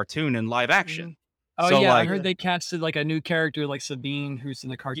Rebels cartoon in live action. oh So, yeah, I like, heard they casted like a new character, like Sabine, who's in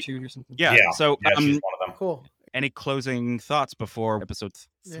the cartoon or something. yeah. Yeah, So, yeah, she's one of them. Cool. any closing thoughts before episode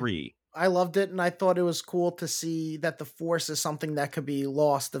Yeah. 3? I loved it, and I thought it was cool to see that the Force is something that could be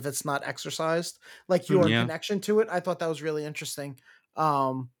lost if it's not exercised. Like your Yeah. connection to it, I thought that was really interesting.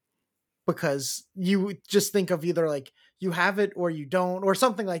 Because you just think of either like you have it or you don't, or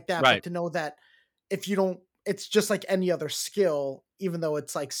something like that. Right. But to know that if you don't, it's just like any other skill, even though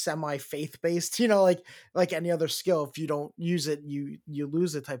it's like semi faith based. You know, like any other skill. If you don't use it, you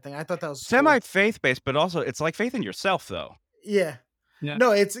lose it type thing. I thought that was cool. Semi-faith based, but also it's like faith in yourself, though. Yeah. Yeah.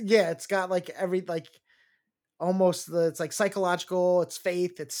 No, it's got like every like almost it's like psychological, it's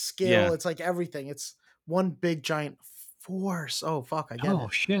faith, it's skill, Yeah. it's like everything. It's one big giant force. Oh fuck, I get Oh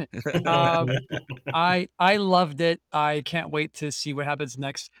it. shit. I loved it. I can't wait to see what happens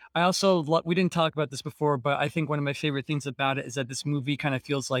next. I also we didn't talk about this before, but I think one of my favorite things about it is that this movie kind of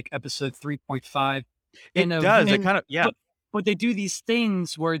feels like episode 3.5. It does. It and- kind of, yeah. But they do these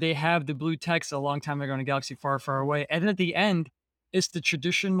things where they have the blue text a long time ago in a galaxy far, far away. And then at the end, it's the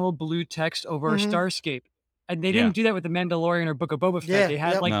traditional blue text over a Mhm. starscape. And they Yeah. didn't do that with the Mandalorian or Book of Boba Fett. Yeah, They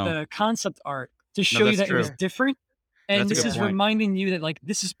had yep. like No. the concept art to show you that's that it was true. different. And That's a this good is point. reminding you that like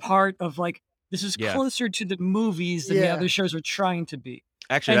this is part of like this is Yeah. closer to the movies than the Yeah. other shows are trying to be.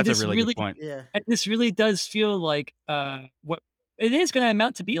 Actually, And that's this a really really- good point. Yeah. And this really does feel like what it is going to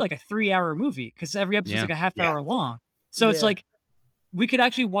amount to be like a 3-hour movie because every episode's Yeah. like a half Yeah. hour long. So it's Yeah. like we could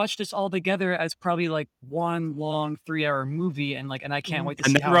actually watch this all together as probably like one long 3-hour movie, and I can't Mhm. wait to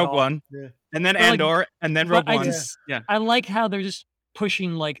And see then how it Rogue all- One, Yeah. and then But, like, Andor, and then but Rogue I One. just- Yeah. I like how they're just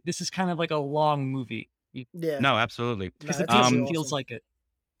pushing like this is kind of like a long movie Yeah. No, absolutely. because No, it it's feels, really feels awesome. like it.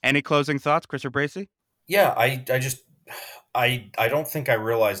 Any closing thoughts, Chris or Bracy? Yeah, I just I don't think I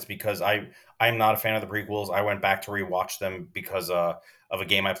realized because I'm not a fan of the prequels. I went back to rewatch them because of a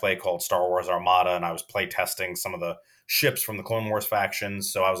game I play called Star Wars Armada, and I was play testing some of the ships from the Clone Wars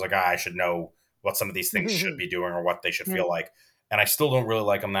factions. So I was like, I should know what some of these things should be doing or what they should feel like. And I still don't really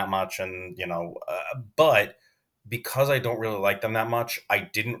like them that much. And but because I don't really like them that much, I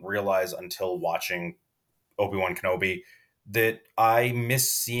didn't realize until watching Obi-Wan Kenobi that I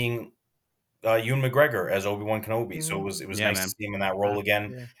miss seeing Ewan McGregor as Obi-Wan Kenobi. So it was Yeah, nice man. to see him in that role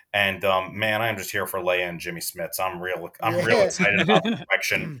again. Yeah. And man, I'm just here for Leia and Jimmy Smits. I'm real Yeah. excited about the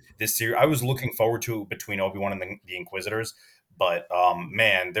direction this series. I was looking forward to it between Obi-Wan and the Inquisitors, but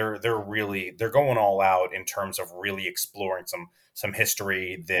man, they're going all out in terms of really exploring some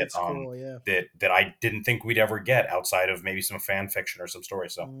history that That's cool, yeah. that I didn't think we'd ever get outside of maybe some fan fiction or some story.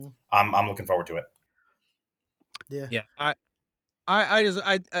 So Mhm. I'm looking forward to it. Yeah. Yeah,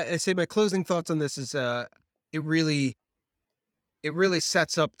 I say my closing thoughts on this is it really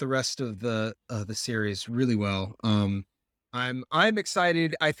sets up the rest of the series really well. I'm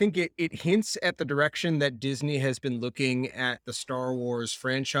excited. I think it hints at the direction that Disney has been looking at the Star Wars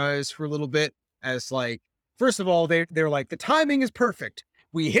franchise for a little bit. As like, first of all, they're like the timing is perfect.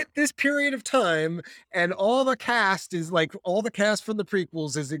 We hit this period of time, and all the cast from the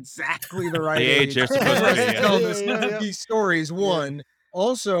prequels is exactly the right The age they're supposed for to us be, to yeah. tell Yeah. these stories. One,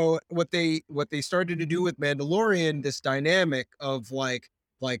 also what they started to do with Mandalorian, this dynamic of like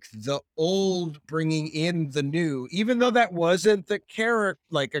the old bringing in the new, even though that wasn't the character,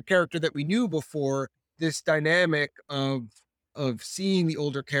 like a character that we knew before. This dynamic of seeing the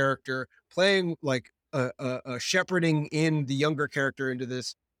older character playing like shepherding in the younger character into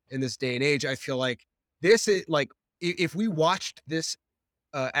this in this day and age. I feel like this is like if we watched this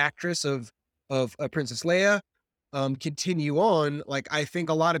actress of Princess Leia continue on, like I think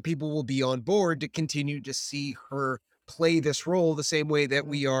a lot of people will be on board to continue to see her play this role the same way that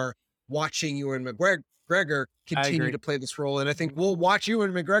we are watching Ewan McGregor McGregor continue agree. to play this role. And I think we'll watch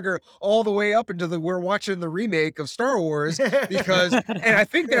Ewan McGregor all the way up until we're watching the remake of Star Wars because, and I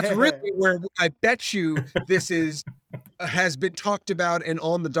think that's really where I bet you this has been talked about and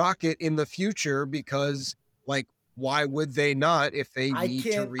on the docket in the future because, like, why would they not if they I need to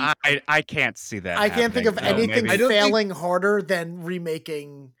can't- read? I can't see that. I can't think of happening, so anything I don't think- failing harder than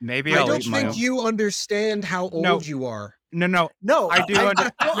remaking. Maybe I I'll don't eat my think own. you understand how No. old you are. No, No, I do.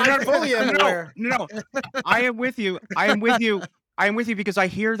 I fully am aware. No, I am with you. I am with you. I am with you because I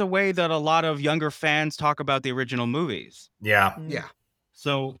hear the way that a lot of younger fans talk about the original movies. Yeah. Yeah.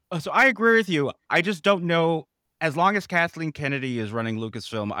 So I agree with you. I just don't know. As long as Kathleen Kennedy is running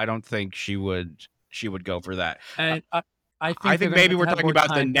Lucasfilm, I don't think she would go for that. And I I think maybe we're talking about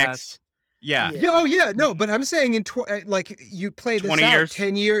the time next. Yeah. Yeah. Yeah, oh yeah, no, but I'm saying in like you play this 20 out years?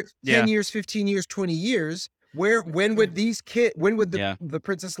 10 years, Yeah. 10 years, 15 years, 20 years. When would when would Yeah. the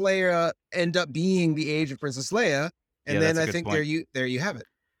Princess Leia end up being the age of Princess Leia? And Yeah, then that's a I good think point. there you have it.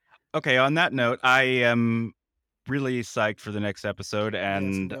 Okay. On that note, I am really psyched for the next episode, it's gonna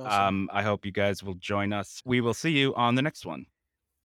and be awesome. I hope you guys will join us. We will see you on the next one.